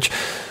historical average,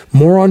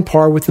 more on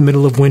par with the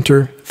middle of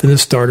winter than the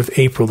start of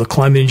April. The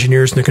climate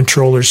engineers and the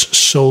controllers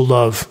so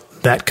love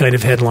that kind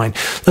of headline.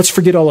 Let's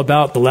forget all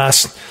about the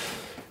last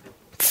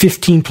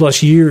 15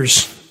 plus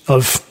years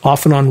of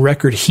off and on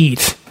record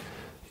heat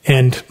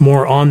and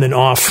more on than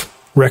off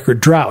record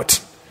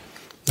drought.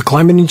 The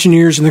climate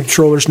engineers and the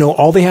controllers know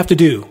all they have to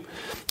do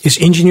is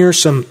engineer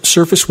some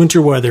surface winter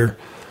weather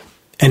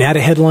and add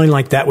a headline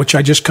like that, which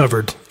I just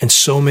covered, and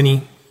so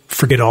many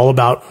forget all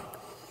about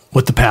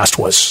what the past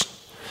was.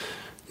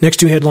 Next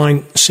to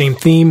headline, same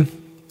theme,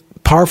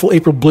 powerful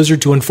April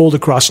blizzard to unfold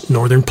across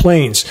northern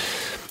plains.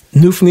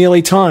 New from the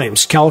LA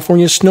Times,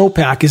 California's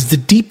snowpack is the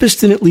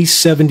deepest in at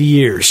least 70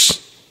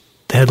 years.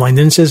 The headline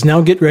then says, now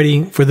get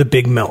ready for the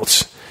big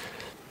melt.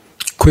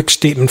 Quick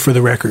statement for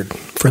the record,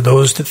 for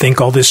those that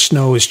think all this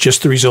snow is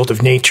just the result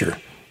of nature,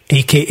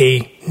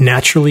 aka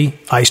naturally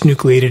ice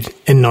nucleated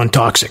and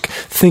non-toxic.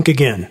 Think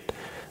again.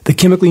 The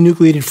chemically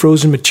nucleated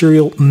frozen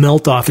material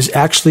melt-off is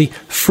actually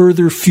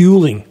further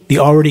fueling the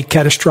already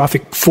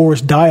catastrophic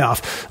forest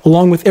die-off,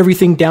 along with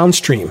everything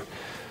downstream.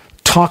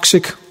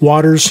 Toxic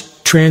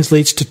waters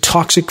translates to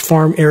toxic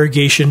farm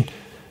irrigation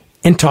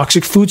and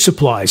toxic food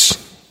supplies.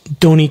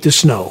 Don't eat the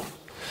snow.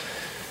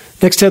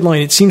 Next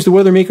headline, it seems the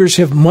weather makers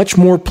have much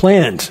more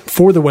planned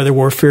for the weather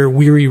warfare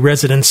weary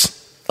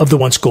residents of the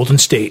once Golden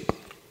State.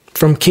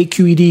 From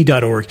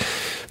KQED.org,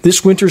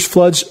 this winter's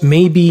floods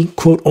may be,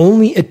 quote,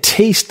 only a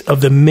taste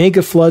of the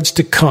mega floods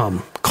to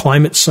come,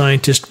 climate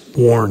scientists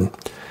warn.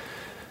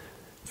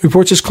 The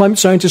report says climate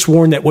scientists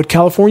warn that what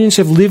Californians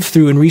have lived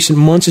through in recent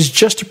months is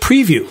just a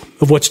preview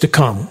of what's to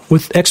come,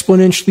 with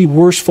exponentially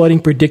worse flooding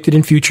predicted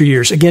in future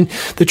years. Again,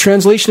 the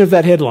translation of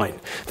that headline.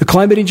 The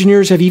climate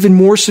engineers have even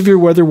more severe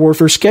weather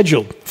warfare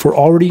scheduled for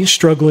already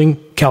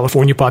struggling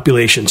California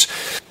populations.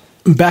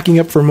 Backing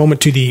up for a moment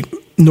to the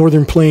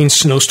Northern Plains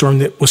snowstorm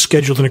that was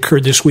scheduled and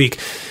occurred this week,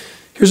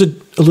 here's a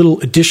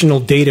little additional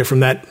data from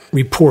that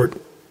report.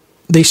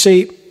 They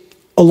say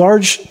A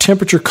large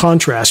temperature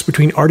contrast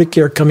between Arctic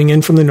air coming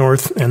in from the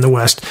north and the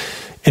west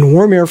and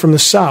warm air from the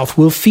south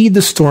will feed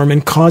the storm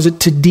and cause it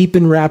to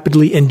deepen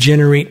rapidly and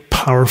generate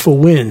powerful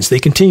winds. They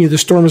continue. The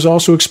storm is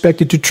also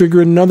expected to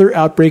trigger another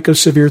outbreak of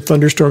severe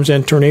thunderstorms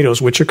and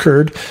tornadoes, which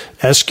occurred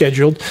as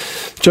scheduled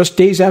just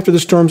days after the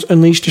storms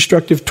unleashed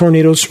destructive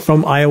tornadoes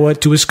from Iowa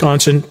to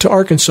Wisconsin to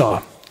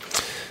Arkansas.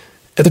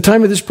 At the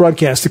time of this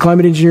broadcast, the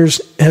climate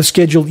engineers have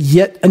scheduled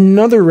yet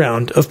another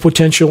round of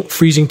potential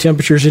freezing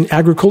temperatures in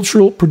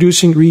agricultural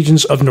producing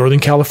regions of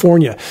Northern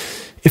California.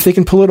 If they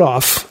can pull it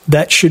off,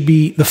 that should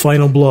be the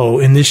final blow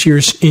in this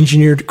year's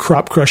engineered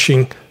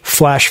crop-crushing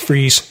flash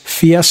freeze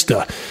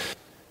fiesta.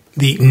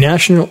 The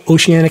National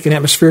Oceanic and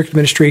Atmospheric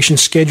Administration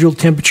scheduled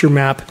temperature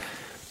map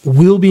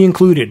will be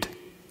included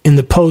in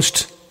the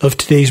post of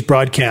today's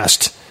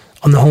broadcast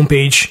on the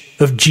homepage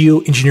of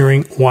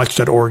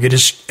geoengineeringwatch.org. It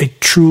is a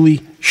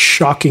truly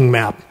shocking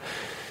map,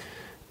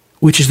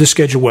 which is the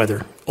scheduled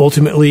weather,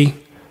 ultimately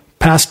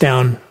passed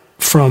down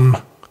from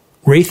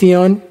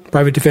Raytheon,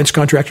 private defense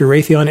contractor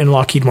Raytheon, and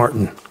Lockheed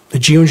Martin, the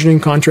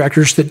geoengineering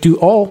contractors that do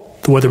all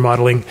the weather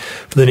modeling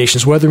for the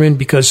nation's weathermen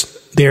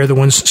because they are the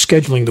ones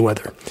scheduling the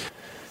weather.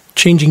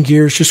 Changing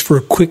gears just for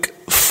a quick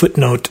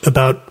footnote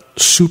about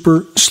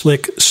super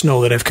slick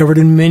snow that I've covered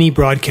in many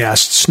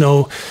broadcasts.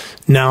 Snow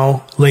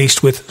now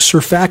laced with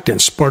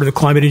surfactants, part of the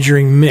climate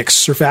engineering mix.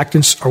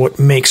 Surfactants are what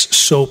makes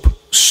soap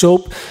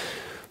soap.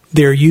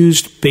 They're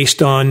used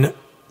based on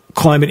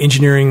climate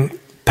engineering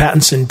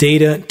patents and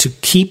data to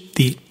keep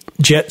the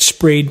jet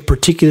sprayed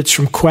particulates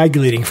from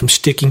coagulating, from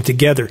sticking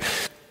together.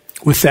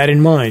 With that in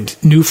mind,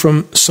 new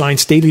from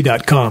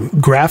ScienceDaily.com,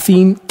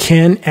 graphene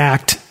can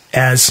act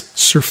as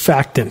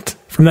surfactant.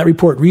 From that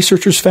report,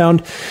 researchers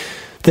found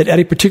that at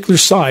a particular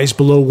size,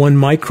 below 1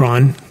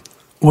 micron,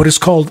 what is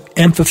called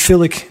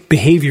amphiphilic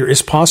behavior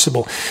is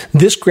possible.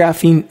 This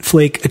graphene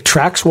flake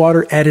attracts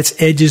water at its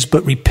edges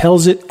but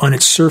repels it on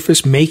its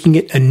surface, making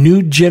it a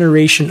new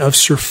generation of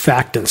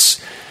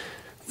surfactants.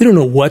 We don't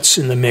know what's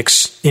in the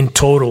mix in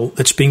total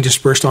that's being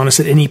dispersed on us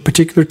at any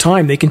particular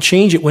time. They can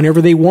change it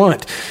whenever they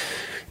want.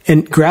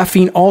 And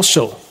graphene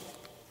also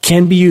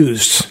can be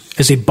used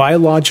as a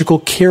biological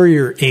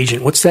carrier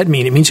agent. What's that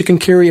mean? It means it can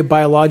carry a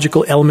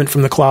biological element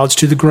from the clouds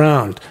to the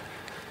ground.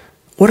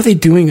 What are they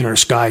doing in our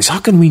skies? How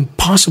can we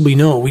possibly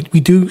know? We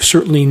do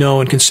certainly know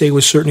and can say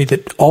with certainty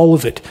that all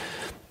of it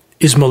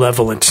is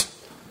malevolent.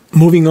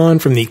 Moving on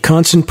from the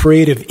constant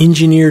parade of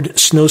engineered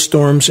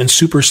snowstorms and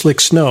super slick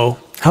snow,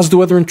 how's the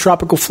weather in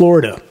tropical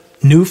Florida?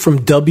 New from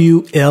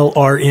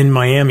WLR in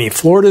Miami.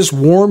 Florida's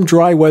warm,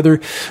 dry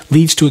weather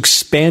leads to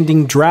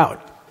expanding drought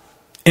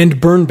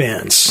and burn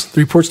bans.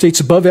 The report states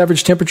above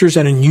average temperatures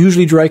and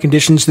unusually dry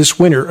conditions this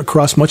winter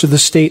across much of the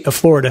state of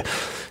Florida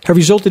have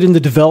resulted in the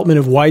development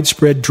of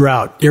widespread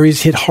drought.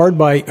 Areas hit hard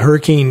by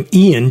Hurricane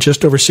Ian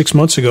just over 6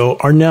 months ago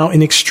are now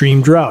in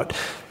extreme drought.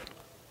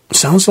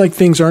 Sounds like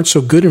things aren't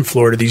so good in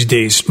Florida these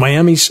days.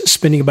 Miami's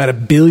spending about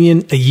 $1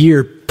 billion a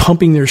year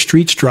pumping their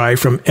streets dry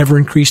from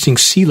ever-increasing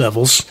sea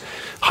levels.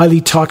 Highly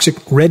toxic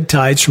red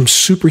tides from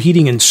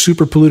superheating and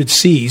super-polluted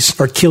seas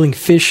are killing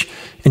fish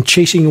and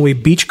chasing away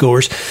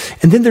beachgoers.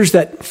 And then there's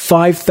that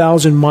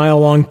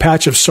 5,000-mile-long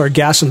patch of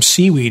sargassum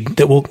seaweed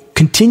that will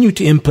continue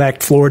to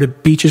impact Florida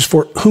beaches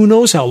for who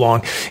knows how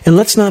long. And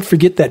let's not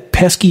forget that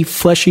pesky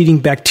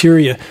flesh-eating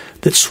bacteria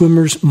that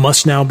swimmers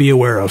must now be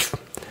aware of.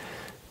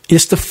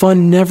 Yes, the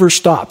fun never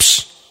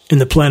stops in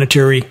the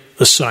planetary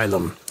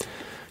asylum.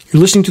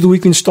 You're listening to the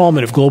weekly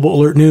installment of Global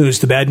Alert News,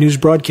 the Bad News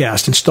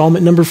Broadcast,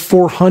 installment number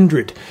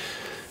 400,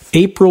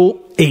 April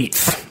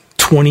 8th,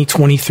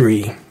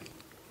 2023.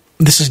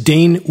 This is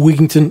Dane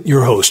Wigington,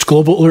 your host.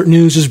 Global Alert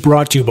News is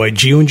brought to you by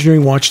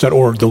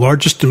geoengineeringwatch.org, the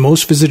largest and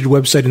most visited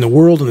website in the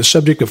world on the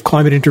subject of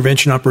climate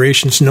intervention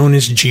operations known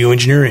as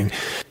geoengineering.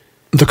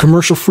 The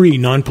commercial-free,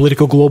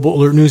 non-political Global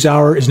Alert News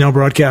Hour is now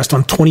broadcast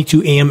on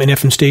 22 AM and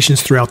FM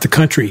stations throughout the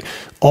country.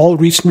 All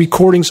recent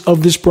recordings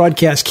of this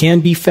broadcast can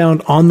be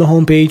found on the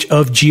homepage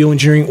of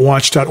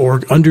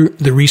geoengineeringwatch.org under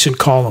the recent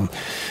column.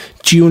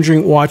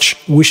 Geoengineering Watch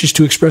wishes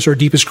to express our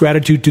deepest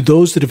gratitude to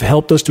those that have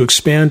helped us to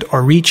expand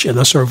our reach and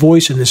thus our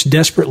voice in this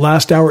desperate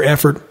last-hour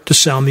effort to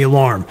sound the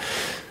alarm.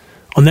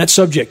 On that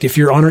subject, if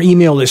you're on our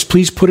email list,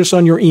 please put us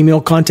on your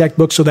email contact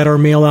book so that our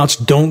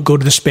mailouts don't go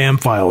to the spam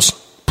files.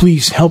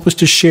 Please help us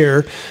to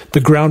share the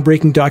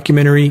groundbreaking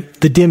documentary,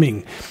 The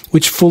Dimming,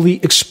 which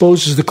fully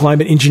exposes the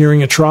climate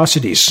engineering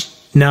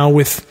atrocities, now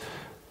with,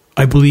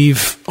 I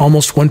believe,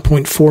 almost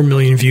 1.4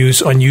 million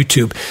views on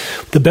YouTube.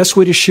 The best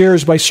way to share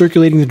is by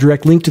circulating the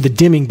direct link to The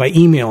Dimming by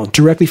email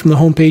directly from the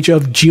homepage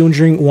of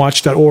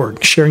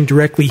geoengineeringwatch.org. Sharing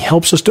directly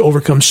helps us to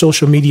overcome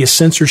social media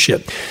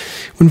censorship.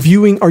 When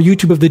viewing our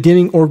YouTube of The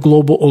Dimming or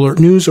Global Alert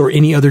News or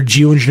any other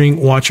Geoengineering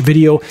Watch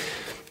video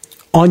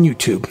on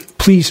YouTube,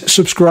 please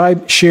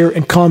subscribe, share,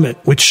 and comment,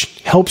 which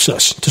helps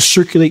us to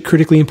circulate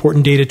critically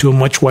important data to a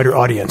much wider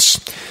audience.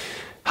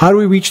 How do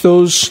we reach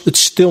those that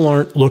still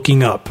aren't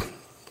looking up?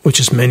 Which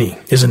is many,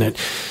 isn't it?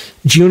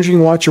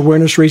 Geoengineering Watch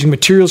awareness-raising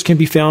materials can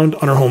be found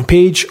on our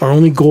homepage. Our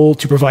only goal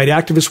to provide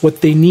activists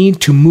what they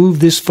need to move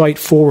this fight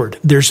forward.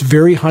 There's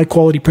very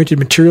high-quality printed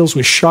materials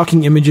with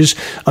shocking images.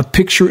 A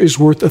picture is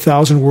worth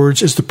 1,000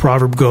 words, as the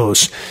proverb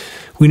goes.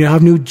 We now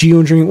have new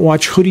Geoengineering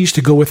Watch hoodies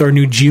to go with our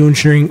new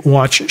Geoengineering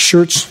Watch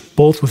shirts,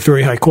 both with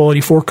very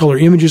high-quality 4-color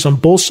images on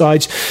both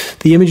sides.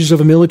 The images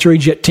of a military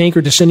jet tanker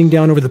descending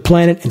down over the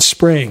planet and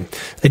spraying.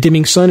 A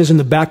dimming sun is in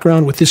the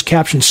background with this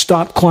caption,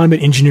 "Stop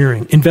Climate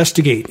Engineering.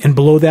 Investigate." And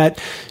below that,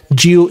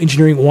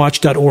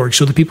 geoengineeringwatch.org,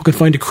 so that people can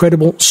find a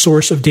credible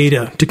source of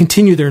data to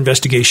continue their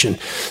investigation.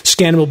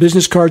 Scannable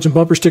business cards and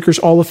bumper stickers,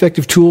 all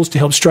effective tools to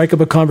help strike up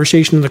a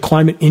conversation on the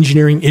climate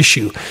engineering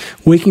issue.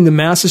 Waking the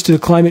masses to the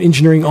climate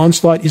engineering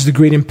onslaught is the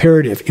great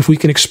imperative. If we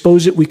can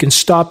expose it, we can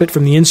stop it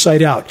from the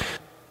inside out.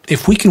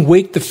 If we can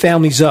wake the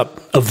families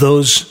up of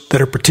those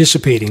that are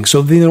participating,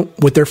 so they know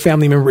what their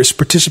family member is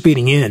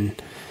participating in,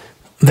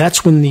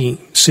 that's when the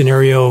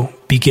scenario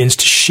begins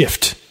to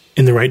shift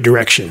in the right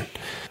direction.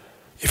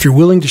 If you're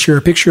willing to share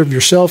a picture of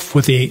yourself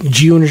with a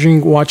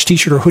Geoengineering Watch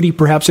t-shirt or hoodie,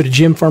 perhaps at a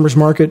gym, farmer's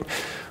market,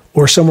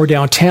 or somewhere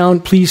downtown,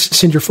 please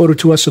send your photo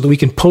to us so that we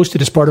can post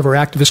it as part of our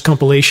activist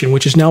compilation,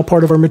 which is now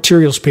part of our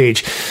materials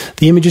page.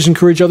 The images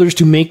encourage others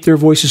to make their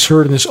voices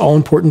heard in this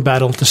all-important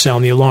battle to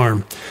sound the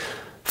alarm.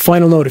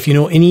 Final note, if you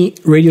know any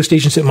radio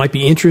stations that might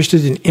be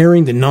interested in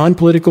airing the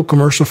non-political,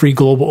 commercial-free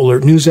Global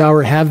Alert News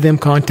Hour, have them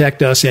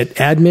contact us at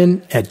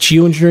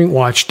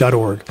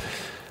admin@geoengineeringwatch.org.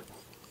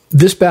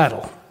 This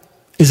battle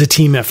is a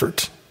team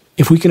effort.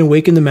 If we can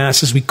awaken the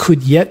masses, we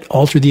could yet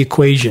alter the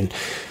equation.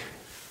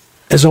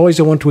 As always,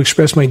 I want to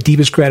express my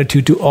deepest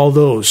gratitude to all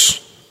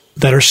those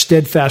that are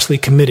steadfastly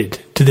committed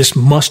to this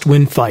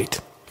must-win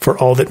fight for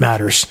all that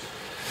matters.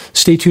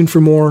 Stay tuned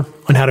for more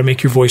on how to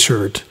make your voice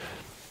heard.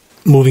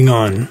 Moving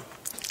on.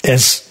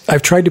 As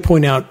I've tried to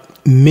point out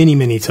many,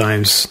 many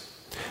times,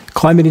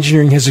 climate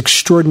engineering has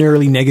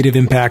extraordinarily negative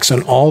impacts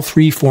on all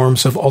three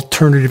forms of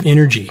alternative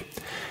energy.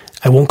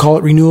 I won't call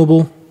it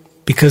renewable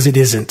because it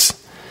isn't.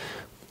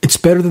 It's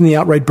better than the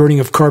outright burning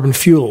of carbon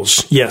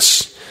fuels,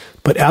 yes,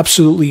 but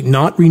absolutely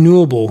not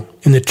renewable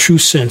in the true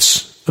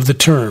sense of the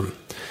term.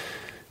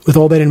 With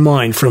all that in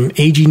mind, from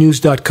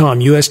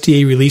agnews.com,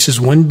 USDA releases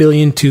 $1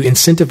 billion to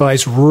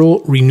incentivize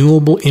rural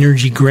renewable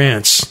energy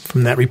grants.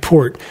 From that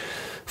report,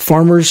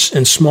 farmers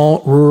and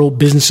small rural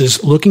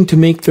businesses looking to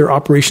make their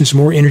operations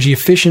more energy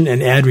efficient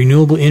and add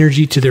renewable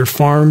energy to their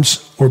farms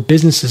or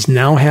businesses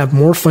now have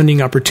more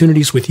funding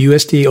opportunities, with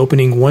USDA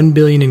opening $1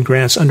 billion in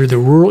grants under the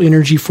Rural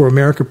Energy for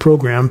America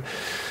program,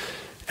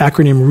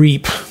 acronym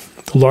REAP,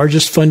 the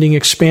largest funding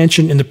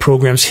expansion in the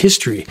program's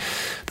history.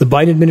 The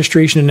Biden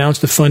administration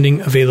announced the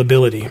funding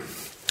availability.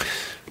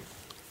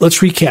 Let's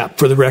recap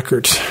for the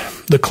record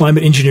the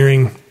climate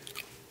engineering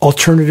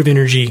alternative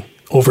energy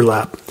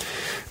overlap.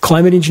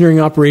 Climate engineering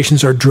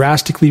operations are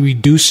drastically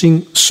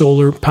reducing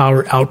solar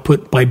power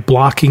output by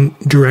blocking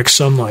direct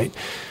sunlight.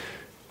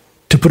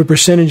 To put a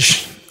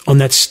percentage on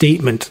that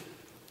statement,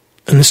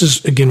 and this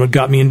is, again, what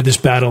got me into this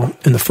battle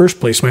in the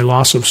first place, my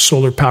loss of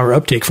solar power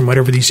uptake from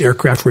whatever these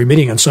aircraft were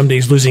emitting, on some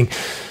days losing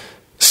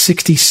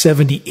 60,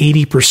 70,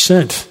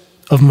 80%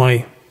 of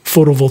my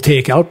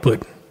photovoltaic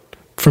output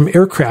from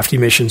aircraft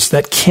emissions.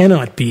 That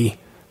cannot be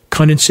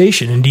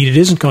condensation. Indeed, it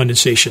isn't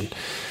condensation.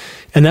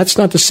 And that's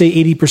not to say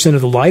 80%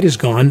 of the light is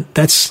gone.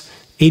 That's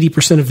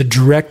 80% of the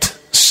direct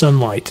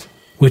sunlight,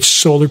 which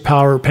solar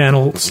power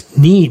panels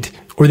need,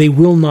 or they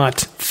will not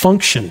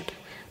function,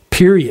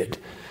 period.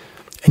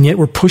 And yet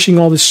we're pushing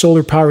all this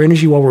solar power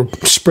energy while we're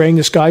spraying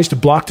the skies to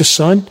block the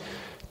sun.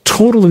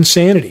 Total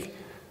insanity.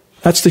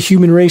 That's the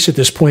human race at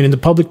this point, and the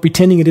public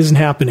pretending it isn't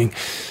happening.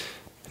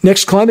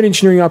 Next, climate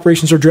engineering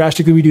operations are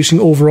drastically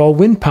reducing overall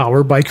wind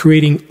power by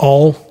creating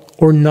all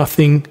or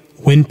nothing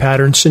wind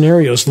pattern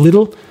scenarios.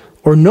 Little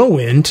or no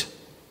wind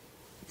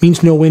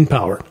means no wind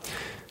power.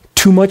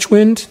 Too much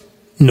wind,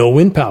 no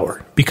wind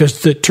power,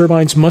 because the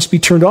turbines must be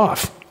turned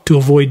off to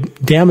avoid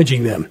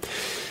damaging them.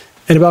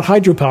 And about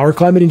hydropower,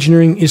 climate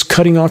engineering is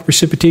cutting off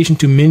precipitation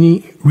to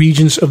many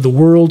regions of the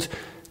world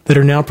that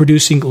are now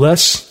producing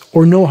less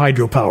or no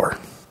hydropower.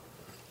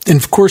 And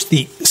of course,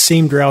 the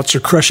same droughts are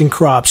crushing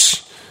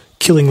crops,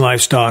 killing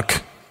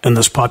livestock, and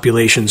thus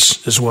populations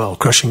as well,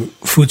 crushing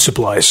food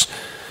supplies.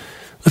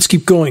 Let's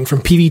keep going.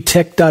 From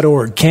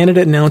pvtech.org,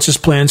 Canada announces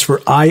plans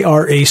for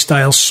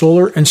IRA-style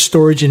solar and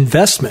storage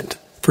investment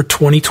for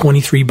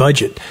 2023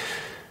 budget.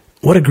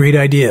 What a great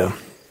idea.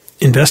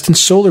 Invest in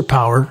solar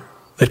power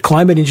that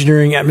climate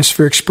engineering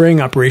atmospheric spraying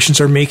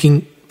operations are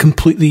making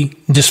completely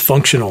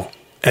dysfunctional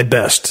at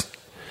best.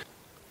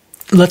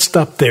 Let's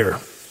stop there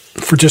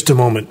for just a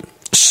moment.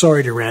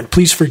 Sorry to rant,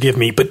 please forgive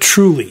me, but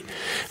truly,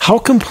 how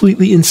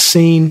completely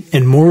insane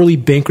and morally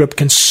bankrupt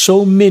can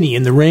so many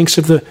in the ranks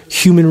of the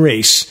human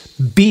race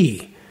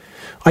be?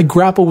 I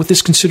grapple with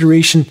this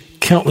consideration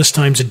countless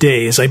times a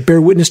day as I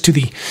bear witness to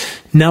the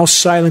now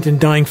silent and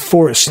dying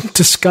forests,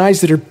 to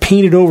skies that are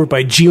painted over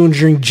by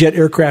geoengineering jet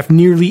aircraft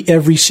nearly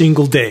every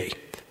single day.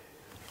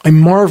 I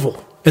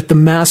marvel at the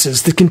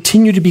masses that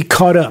continue to be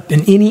caught up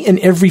in any and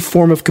every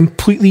form of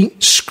completely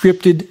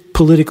scripted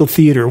political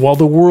theater while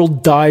the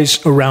world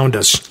dies around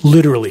us,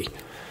 literally.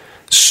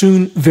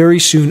 Soon, very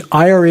soon,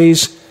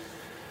 IRAs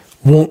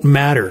won't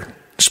matter,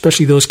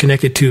 especially those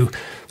connected to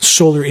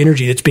solar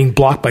energy that's being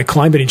blocked by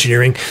climate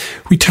engineering.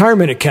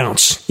 Retirement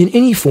accounts in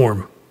any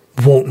form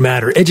won't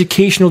matter.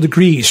 Educational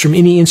degrees from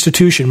any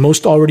institution,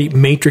 most already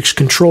matrix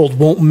controlled,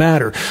 won't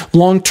matter.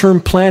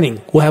 Long-term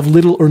planning will have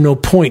little or no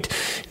point.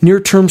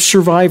 Near-term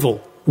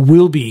survival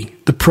will be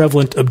the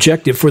prevalent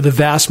objective for the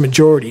vast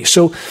majority.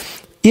 So,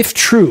 if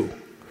true,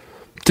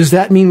 does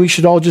that mean we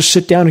should all just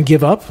sit down and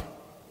give up?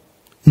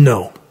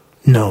 No,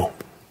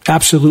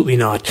 absolutely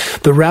not.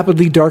 The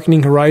rapidly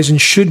darkening horizon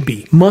should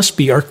be, must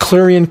be, our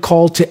clarion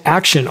call to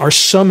action, our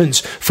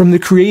summons from the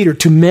Creator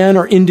to man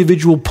our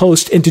individual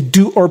post and to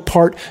do our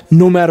part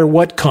no matter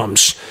what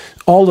comes.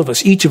 All of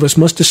us, each of us,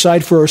 must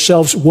decide for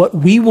ourselves what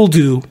we will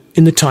do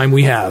in the time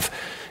we have.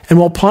 And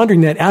while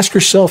pondering that, ask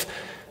yourself,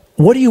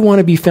 what do you want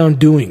to be found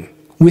doing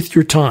with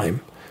your time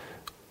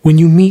when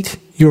you meet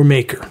your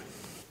Maker?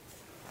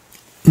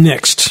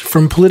 Next,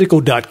 from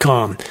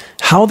Politico.com,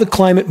 how the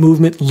climate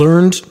movement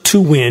learned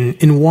to win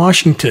in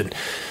Washington.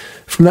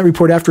 From that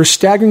report, after a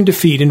staggering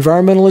defeat,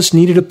 environmentalists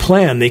needed a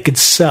plan they could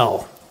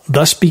sell.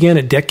 Thus began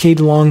a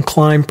decade-long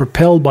climb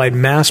propelled by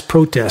mass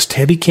protest,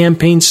 heavy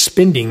campaign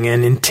spending,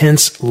 and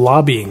intense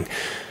lobbying.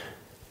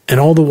 And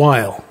all the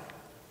while,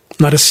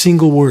 not a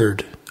single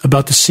word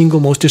about the single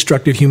most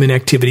destructive human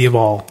activity of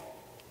all,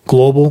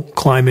 global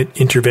climate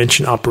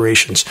intervention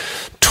operations.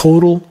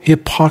 Total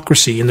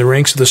hypocrisy in the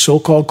ranks of the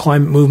so-called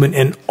climate movement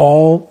and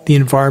all the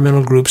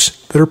environmental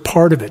groups that are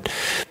part of it.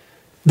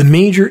 The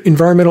major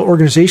environmental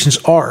organizations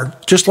are,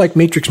 just like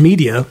Matrix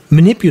Media,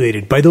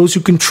 manipulated by those who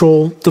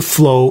control the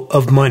flow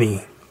of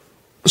money.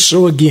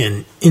 So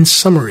again, in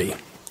summary,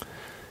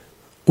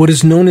 what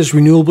is known as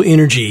renewable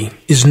energy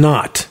is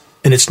not,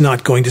 and it's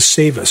not going to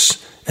save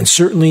us. And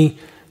certainly,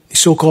 the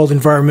so-called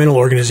environmental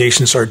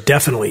organizations are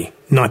definitely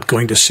not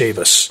going to save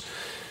us.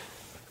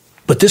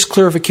 But this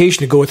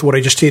clarification, to go with what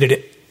I just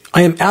stated,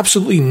 I am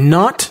absolutely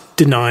not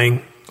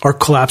denying our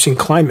collapsing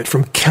climate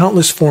from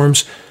countless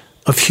forms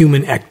of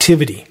human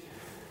activity.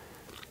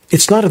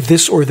 It's not a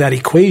this or that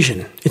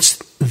equation. It's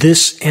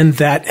this and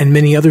that and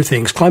many other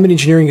things. Climate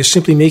engineering is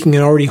simply making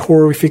an already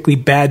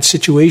horrifically bad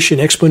situation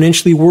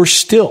exponentially worse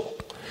still.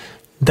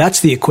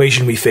 That's the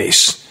equation we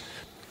face.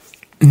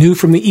 New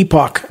from the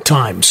Epoch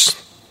Times.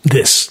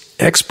 This.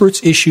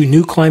 Experts issue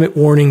new climate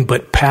warning,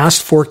 but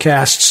past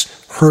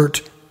forecasts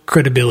hurt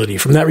credibility.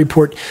 From that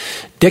report,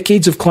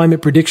 decades of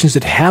climate predictions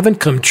that haven't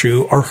come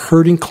true are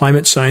hurting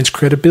climate science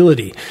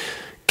credibility.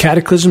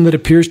 Cataclysm that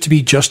appears to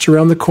be just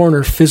around the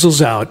corner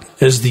fizzles out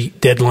as the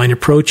deadline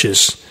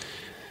approaches.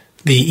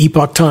 The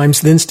Epoch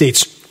Times then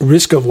states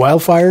risk of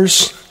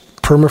wildfires,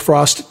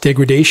 permafrost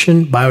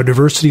degradation,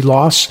 biodiversity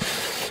loss,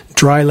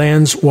 dry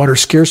lands, water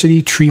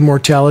scarcity, tree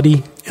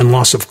mortality, and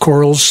loss of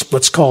corals.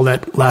 Let's call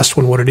that last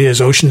one what it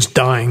is. Oceans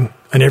dying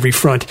on every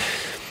front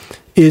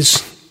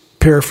is,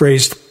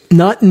 paraphrased,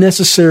 not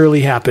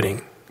necessarily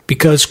happening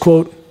because,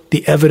 quote,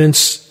 the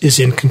evidence is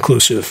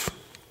inconclusive.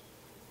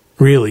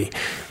 Really,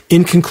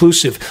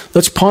 inconclusive.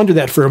 Let's ponder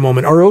that for a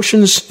moment. Our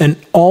oceans and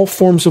all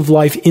forms of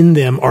life in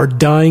them are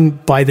dying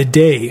by the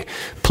day.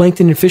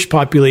 Plankton and fish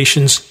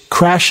populations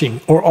crashing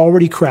or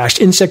already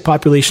crashed. Insect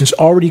populations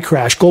already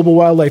crashed. Global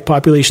wildlife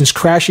populations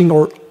crashing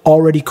or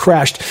already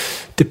crashed,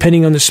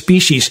 depending on the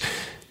species.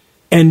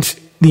 And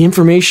the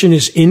information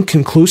is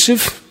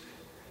inconclusive?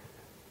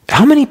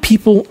 How many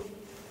people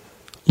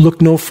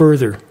look no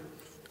further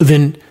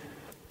than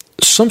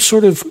some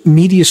sort of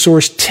media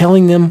source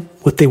telling them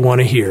what they want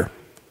to hear?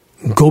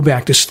 Go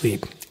back to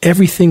sleep.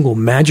 Everything will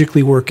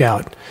magically work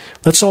out.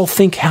 Let's all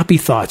think happy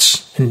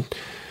thoughts and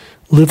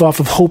live off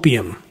of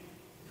hopium.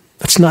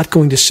 That's not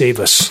going to save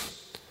us.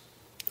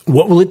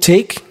 What will it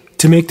take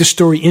to make the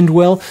story end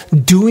well?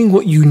 Doing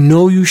what you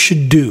know you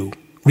should do,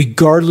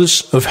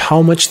 regardless of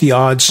how much the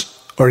odds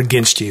are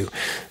against you.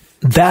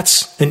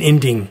 That's an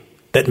ending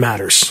that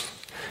matters.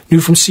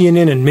 New from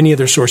CNN and many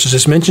other sources.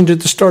 As mentioned at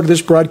the start of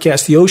this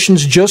broadcast, the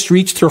oceans just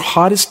reached their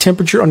hottest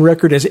temperature on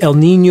record as El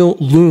Nino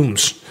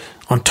looms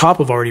on top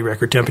of already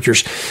record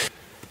temperatures.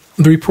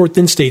 The report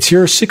then states,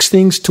 here are 6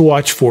 things to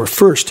watch for.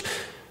 First,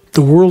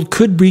 the world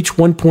could breach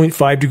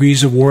 1.5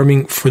 degrees of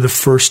warming for the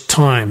first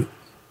time.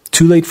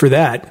 Too late for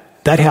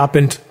that. That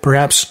happened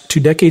perhaps 2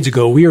 decades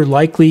ago. We are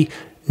likely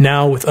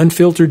now, with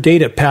unfiltered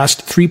data,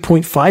 past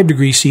 3.5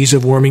 degrees Celsius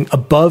of warming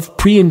above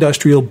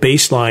pre-industrial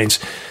baselines.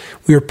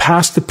 We are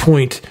past the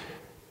point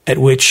at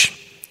which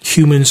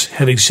humans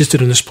have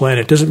existed on this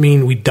planet. It doesn't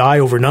mean we die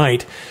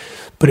overnight,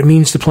 but it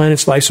means the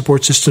planet's life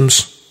support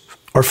systems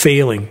are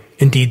failing.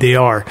 Indeed, they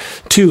are.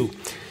 2,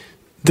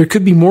 there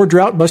could be more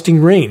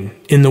drought-busting rain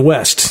in the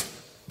West.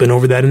 Been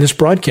over that in this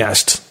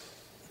broadcast.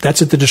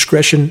 That's at the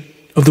discretion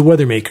of the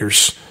weather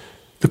makers,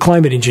 the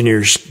climate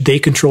engineers. They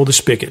control the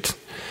spigot.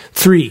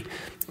 3,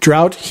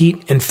 drought,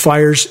 heat, and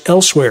fires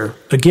elsewhere.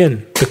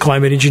 Again, the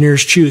climate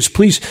engineers choose.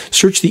 Please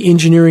search the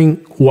engineering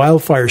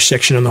wildfires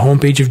section on the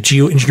homepage of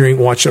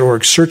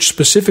geoengineeringwatch.org. Search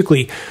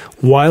specifically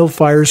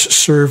Wildfires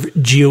Serve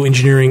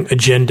Geoengineering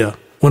Agenda,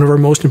 one of our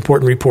most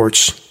important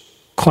reports.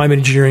 climate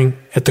engineering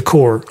at the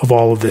core of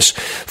all of this.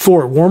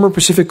 4, warmer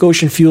Pacific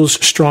Ocean fuels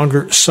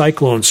stronger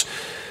cyclones.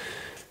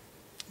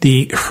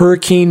 The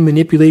hurricane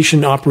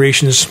manipulation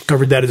operations,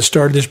 covered that at the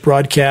start of this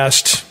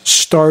broadcast,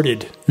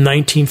 started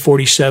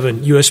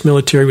 1947, U.S.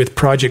 military with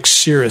Project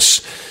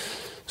Cirrus.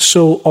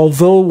 So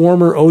although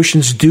warmer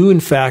oceans do in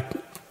fact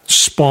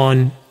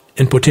spawn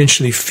and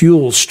potentially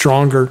fuel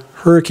stronger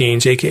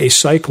hurricanes, aka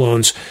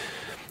cyclones,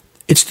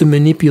 it's the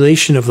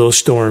manipulation of those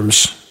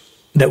storms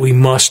that we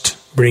must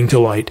bring to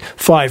light.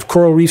 5,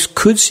 coral reefs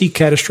could see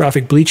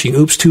catastrophic bleaching.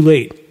 Oops, too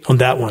late on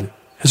that one.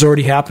 Has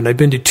already happened. I've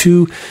been to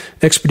 2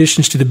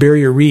 expeditions to the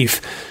Barrier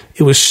Reef.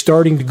 It was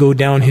starting to go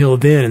downhill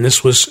then, and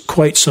this was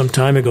quite some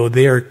time ago.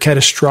 They are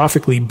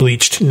catastrophically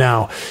bleached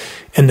now.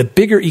 And the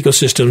bigger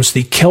ecosystems,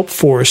 the kelp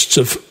forests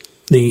of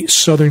the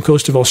southern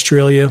coast of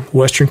Australia,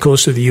 western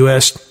coast of the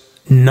U.S.,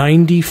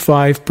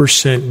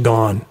 95%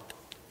 gone.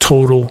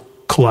 Total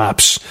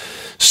collapse.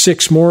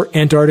 6, more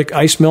Antarctic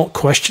ice melt, ?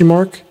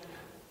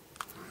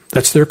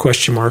 That's their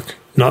question mark,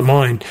 not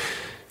mine.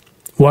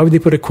 Why would they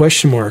put a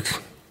question mark?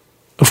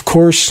 Of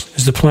course,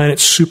 as the planet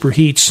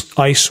superheats,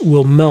 ice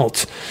will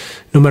melt.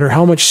 No matter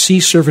how much sea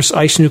surface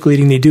ice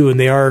nucleating they do, and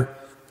they are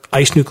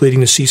ice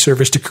nucleating the sea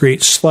surface to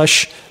create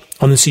slush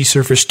on the sea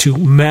surface to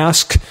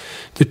mask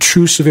the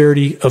true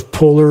severity of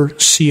polar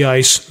sea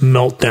ice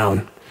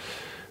meltdown.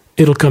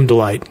 It'll come to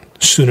light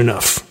soon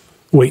enough.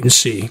 Wait and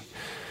see.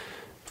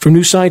 From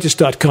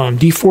NewScientist.com,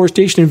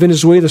 deforestation in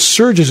Venezuela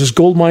surges as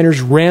gold miners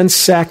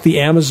ransack the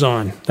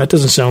Amazon. That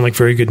doesn't sound like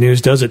very good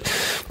news, does it?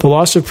 The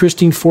loss of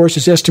pristine forest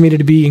is estimated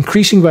to be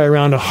increasing by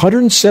around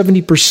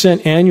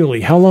 170%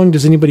 annually. How long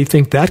does anybody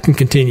think that can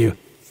continue?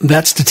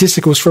 That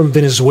statistic was from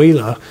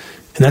Venezuela,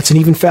 and that's an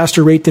even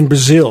faster rate than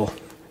Brazil.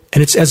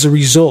 And it's as a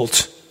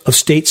result of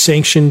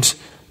state-sanctioned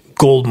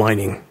gold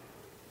mining.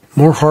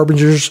 More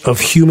harbingers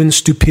of human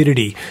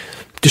stupidity,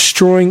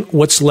 destroying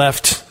what's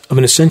left of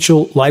an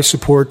essential life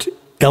support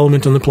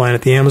element on the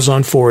planet, the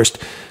Amazon forest,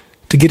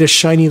 to get a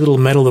shiny little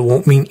metal that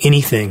won't mean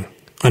anything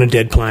on a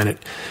dead planet.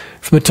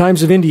 From the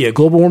Times of India,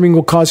 global warming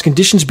will cause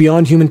conditions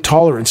beyond human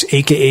tolerance,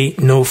 aka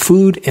no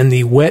food, and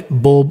the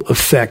wet bulb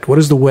effect. What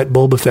is the wet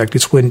bulb effect?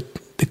 It's when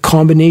the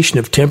combination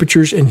of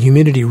temperatures and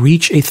humidity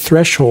reach a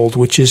threshold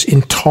which is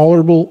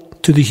intolerable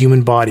to the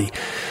human body.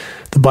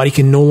 The body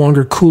can no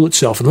longer cool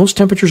itself, and those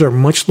temperatures are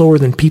much lower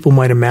than people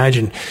might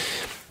imagine.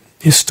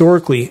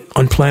 Historically,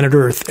 on planet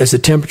Earth, as the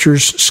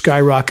temperatures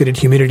skyrocketed,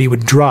 humidity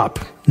would drop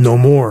no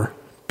more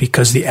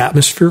because the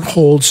atmosphere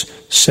holds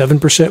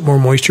 7% more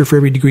moisture for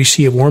every degree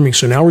C of warming.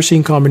 So now we're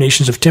seeing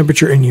combinations of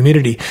temperature and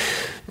humidity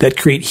that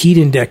create heat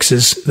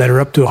indexes that are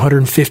up to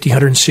 150,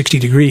 160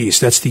 degrees.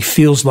 That's the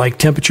feels-like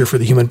temperature for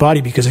the human body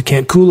because it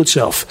can't cool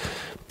itself.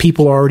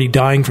 People are already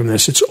dying from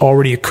this. It's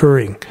already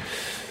occurring.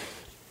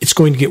 It's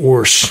going to get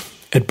worse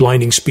at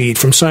blinding speed.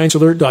 From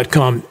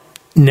ScienceAlert.com,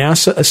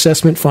 NASA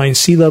assessment finds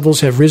sea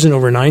levels have risen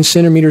over 9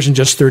 centimeters in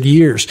just 30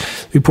 years.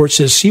 The report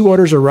says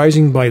seawaters are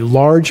rising by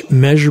large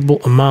measurable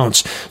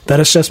amounts. That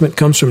assessment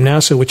comes from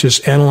NASA, which has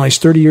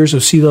analyzed 30 years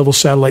of sea level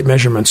satellite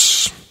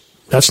measurements.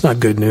 That's not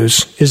good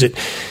news, is it?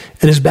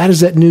 And as bad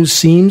as that news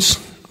seems,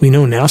 we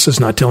know NASA's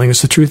not telling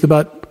us the truth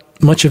about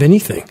much of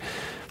anything.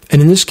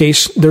 And in this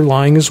case, they're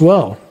lying as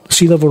well.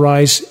 Sea level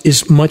rise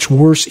is much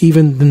worse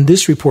even than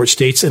this report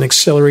states and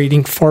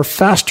accelerating far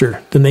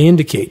faster than they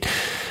indicate.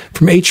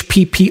 From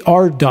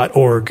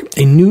HPPR.org,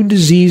 a new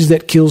disease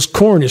that kills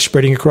corn is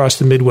spreading across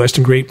the Midwest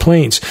and Great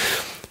Plains.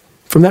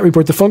 From that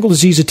report, the fungal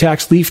disease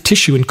attacks leaf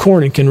tissue in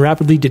corn and can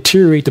rapidly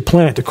deteriorate the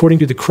plant. According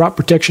to the Crop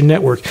Protection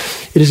Network,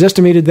 it is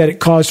estimated that it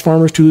caused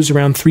farmers to lose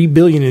around $3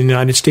 billion in the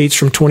United States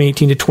from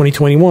 2018 to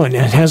 2021,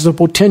 and it has the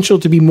potential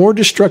to be more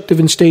destructive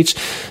in states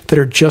that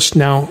are just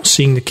now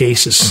seeing the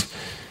cases.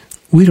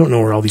 We don't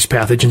know where all these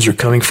pathogens are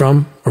coming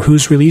from or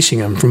who's releasing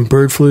them, from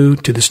bird flu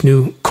to this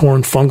new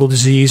corn fungal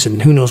disease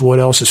and who knows what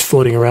else is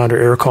floating around our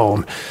air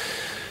column.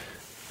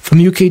 From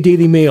the UK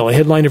Daily Mail, a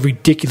headline of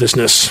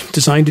ridiculousness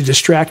designed to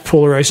distract,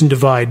 polarize, and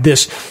divide.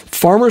 This: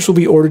 farmers will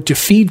be ordered to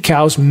feed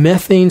cows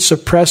methane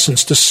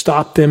suppressants to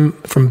stop them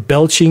from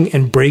belching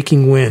and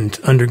breaking wind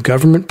under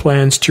government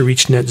plans to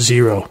reach net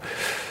zero.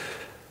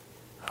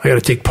 I got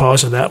to take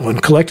pause on that one.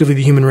 Collectively,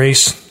 the human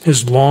race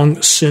has long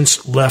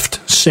since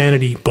left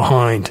sanity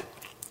behind.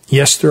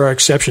 Yes, there are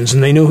exceptions,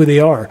 and they know who they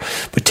are.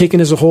 But taken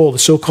as a whole, the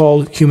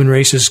so-called human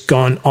race has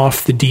gone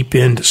off the deep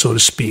end, so to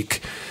speak.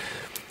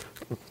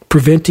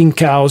 Preventing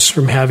cows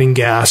from having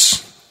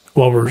gas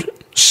while we're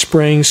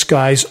spraying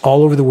skies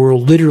all over the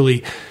world,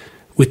 literally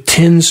with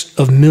tens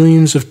of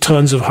millions of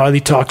tons of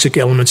highly toxic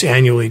elements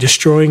annually,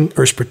 destroying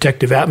Earth's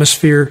protective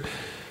atmosphere,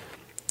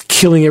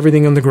 killing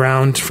everything on the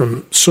ground,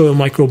 from soil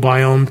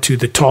microbiome to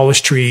the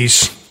tallest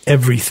trees,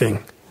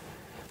 everything.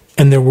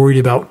 And they're worried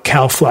about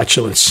cow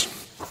flatulence.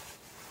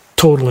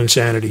 Total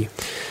insanity.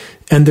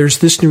 And there's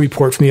this new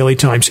report from the LA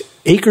Times.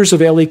 Acres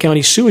of LA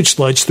County sewage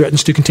sludge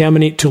threatens to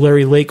contaminate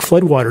Tulare Lake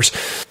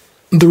floodwaters.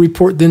 The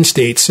report then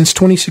states, since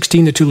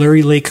 2016, the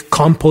Tulare Lake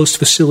compost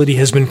facility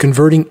has been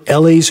converting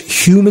LA's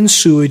human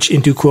sewage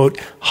into, quote,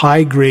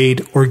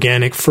 high-grade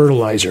organic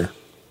fertilizer.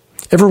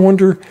 Ever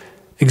wonder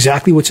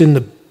exactly what's in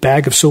the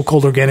bag of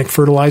so-called organic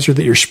fertilizer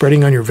that you're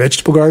spreading on your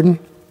vegetable garden?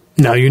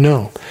 Now you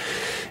know.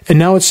 And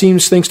now it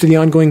seems, thanks to the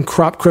ongoing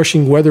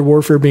crop-crushing weather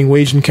warfare being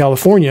waged in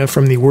California,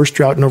 from the worst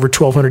drought in over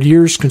 1,200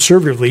 years,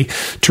 conservatively,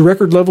 to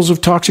record levels of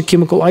toxic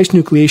chemical ice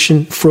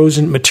nucleation,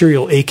 frozen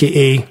material,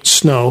 aka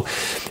snow,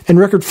 and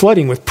record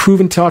flooding with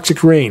proven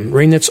toxic rain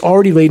that's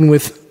already laden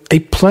with a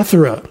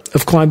plethora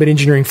of climate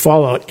engineering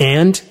fallout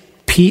and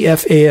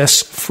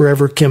PFAS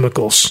forever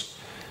chemicals.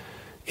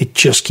 It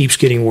just keeps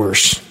getting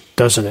worse,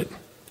 doesn't it?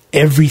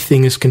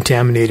 Everything is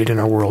contaminated in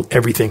our world,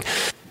 everything.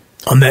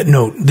 On that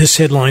note, this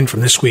headline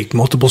from this week,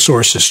 multiple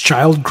sources,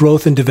 child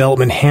growth and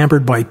development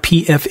hampered by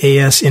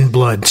PFAS in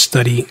blood,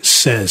 study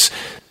says.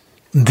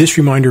 This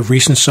reminder of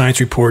recent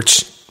science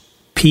reports,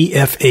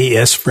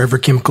 PFAS forever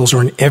chemicals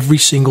are in every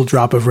single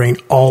drop of rain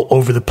all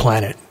over the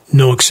planet,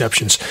 no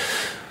exceptions.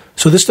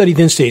 So this study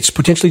then states,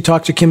 potentially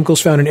toxic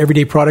chemicals found in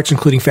everyday products,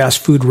 including fast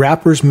food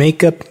wrappers,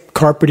 makeup,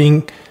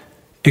 carpeting,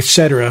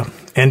 etc.,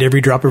 and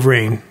every drop of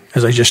rain,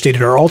 as I just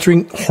stated, are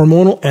altering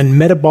hormonal and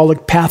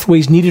metabolic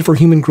pathways needed for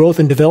human growth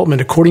and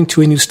development. According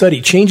to a new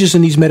study, changes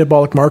in these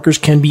metabolic markers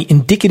can be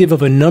indicative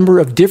of a number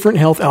of different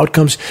health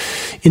outcomes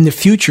in the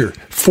future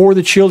for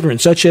the children,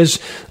 such as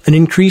an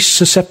increased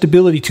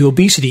susceptibility to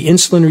obesity,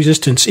 insulin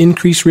resistance,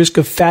 increased risk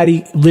of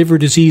fatty liver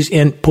disease,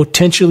 and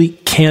potentially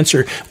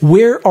cancer.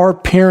 Where are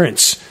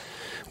parents?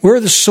 Where are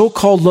the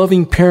so-called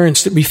loving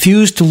parents that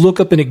refuse to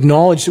look up and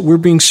acknowledge that we're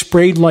being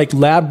sprayed like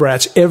lab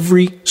rats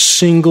every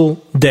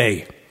single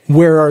day?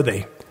 Where are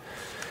they?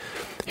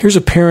 Here's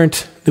a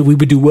parent that we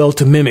would do well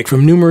to mimic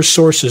from numerous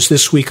sources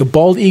this week. A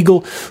bald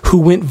eagle who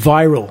went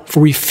viral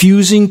for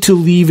refusing to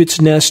leave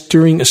its nest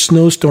during a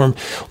snowstorm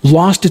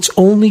lost its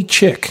only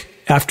chick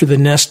after the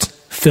nest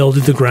fell to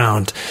the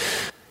ground.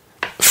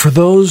 For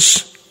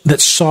those that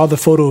saw the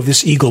photo of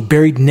this eagle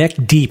buried neck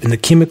deep in the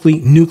chemically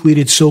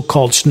nucleated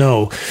so-called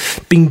snow,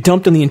 being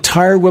dumped on the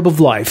entire web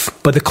of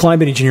life by the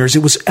climate engineers,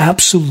 it was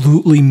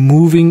absolutely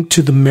moving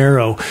to the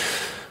marrow.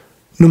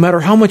 No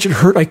matter how much it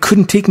hurt, I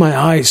couldn't take my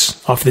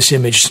eyes off this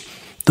image.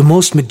 The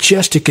most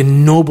majestic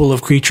and noble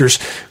of creatures,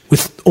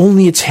 with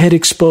only its head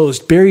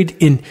exposed, buried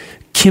in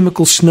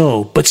chemical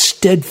snow, but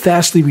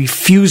steadfastly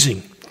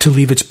refusing to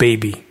leave its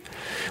baby.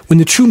 When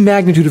the true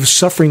magnitude of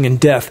suffering and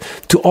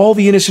death to all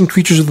the innocent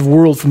creatures of the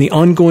world from the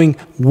ongoing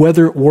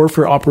weather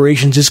warfare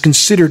operations is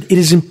considered, it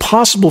is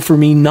impossible for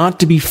me not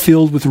to be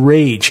filled with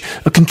rage,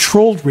 a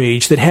controlled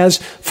rage that has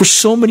for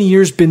so many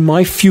years been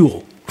my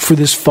fuel for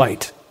this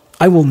fight.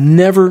 I will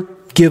never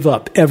give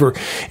up, ever.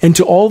 And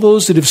to all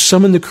those that have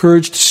summoned the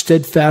courage to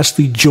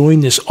steadfastly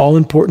join this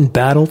all-important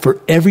battle for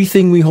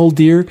everything we hold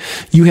dear,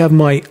 you have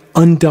my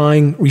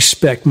undying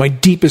respect, my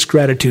deepest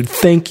gratitude.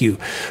 Thank you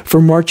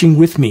for marching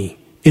with me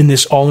in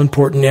this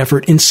all-important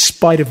effort in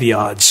spite of the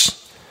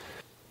odds.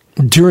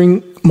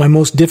 During my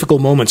most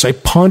difficult moments, I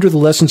ponder the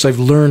lessons I've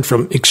learned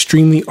from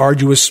extremely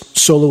arduous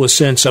solo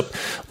ascents up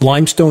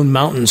limestone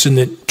mountains in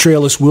the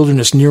trailless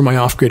wilderness near my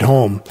off-grid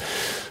home.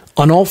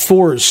 On all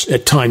fours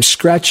at times,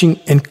 scratching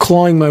and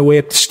clawing my way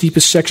up the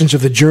steepest sections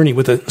of the journey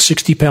with a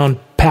 60-pound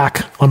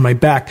pack on my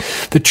back.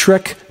 The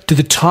trek to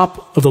the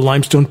top of the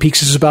limestone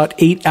peaks is about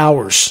 8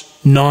 hours,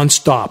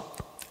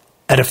 non-stop,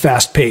 at a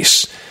fast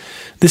pace.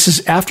 This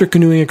is after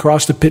canoeing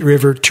across the Pitt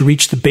River to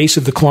reach the base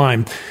of the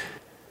climb.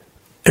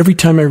 Every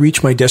time I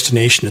reach my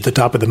destination at the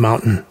top of the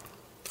mountain,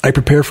 I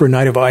prepare for a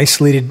night of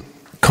isolated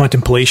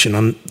contemplation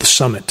on the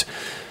summit.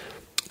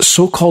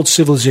 So-called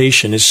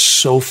civilization is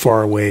so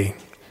far away.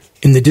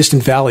 In the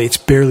distant valley, it's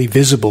barely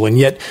visible, and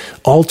yet,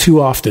 all too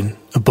often,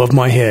 above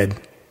my head,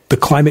 the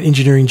climate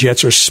engineering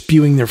jets are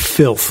spewing their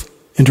filth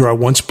into our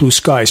once blue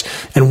skies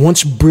and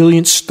once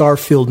brilliant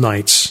star-filled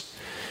nights.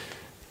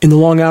 In the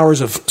long hours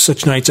of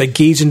such nights, I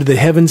gaze into the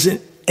heavens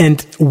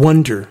and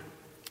wonder,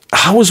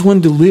 how is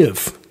one to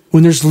live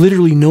when there's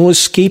literally no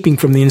escaping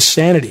from the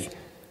insanity?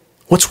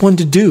 What's one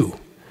to do?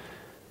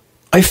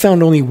 I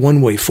found only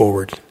one way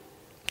forward,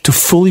 to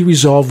fully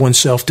resolve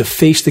oneself to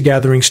face the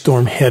gathering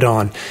storm head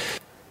on,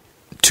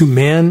 to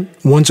man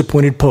one's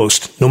appointed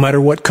post, no matter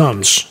what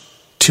comes,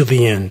 till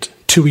the end,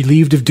 to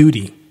relieved of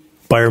duty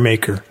by our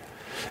Maker.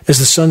 As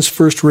the sun's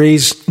first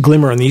rays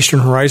glimmer on the eastern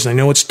horizon, I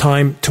know it's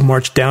time to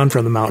march down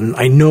from the mountain.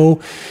 I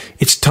know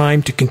it's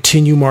time to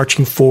continue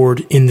marching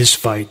forward in this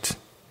fight.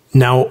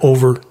 Now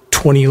over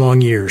 20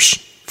 long years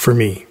for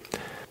me.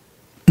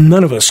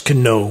 None of us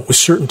can know with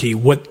certainty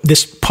what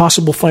this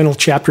possible final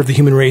chapter of the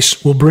human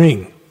race will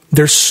bring.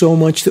 There's so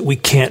much that we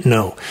can't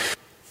know.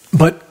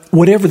 But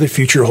whatever the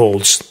future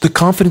holds, the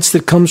confidence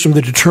that comes from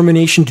the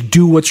determination to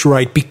do what's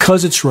right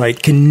because it's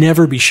right can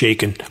never be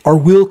shaken. Our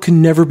will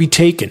can never be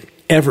taken.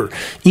 Ever.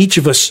 Each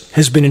of us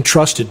has been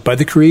entrusted by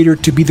the Creator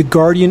to be the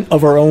guardian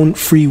of our own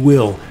free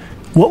will.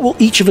 What will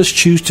each of us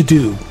choose to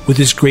do with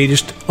His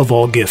greatest of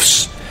all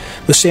gifts?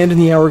 The sand in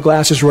the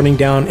hourglass is running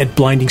down at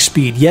blinding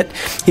speed. Yet,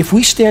 if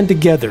we stand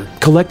together,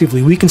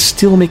 collectively, we can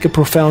still make a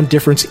profound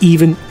difference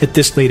even at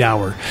this late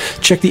hour.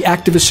 Check the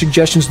activist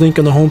suggestions link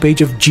on the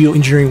homepage of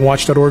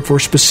geoengineeringwatch.org for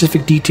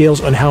specific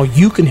details on how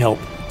you can help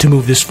to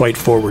move this fight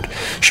forward.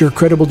 Share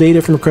credible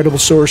data from a credible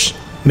source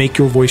Make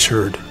your voice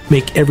heard.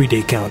 Make every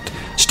day count.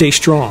 Stay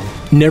strong.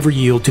 Never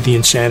yield to the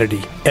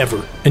insanity.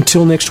 Ever.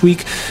 Until next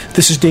week,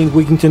 this is Dane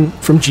Wigington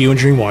from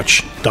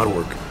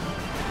geoengineeringwatch.org.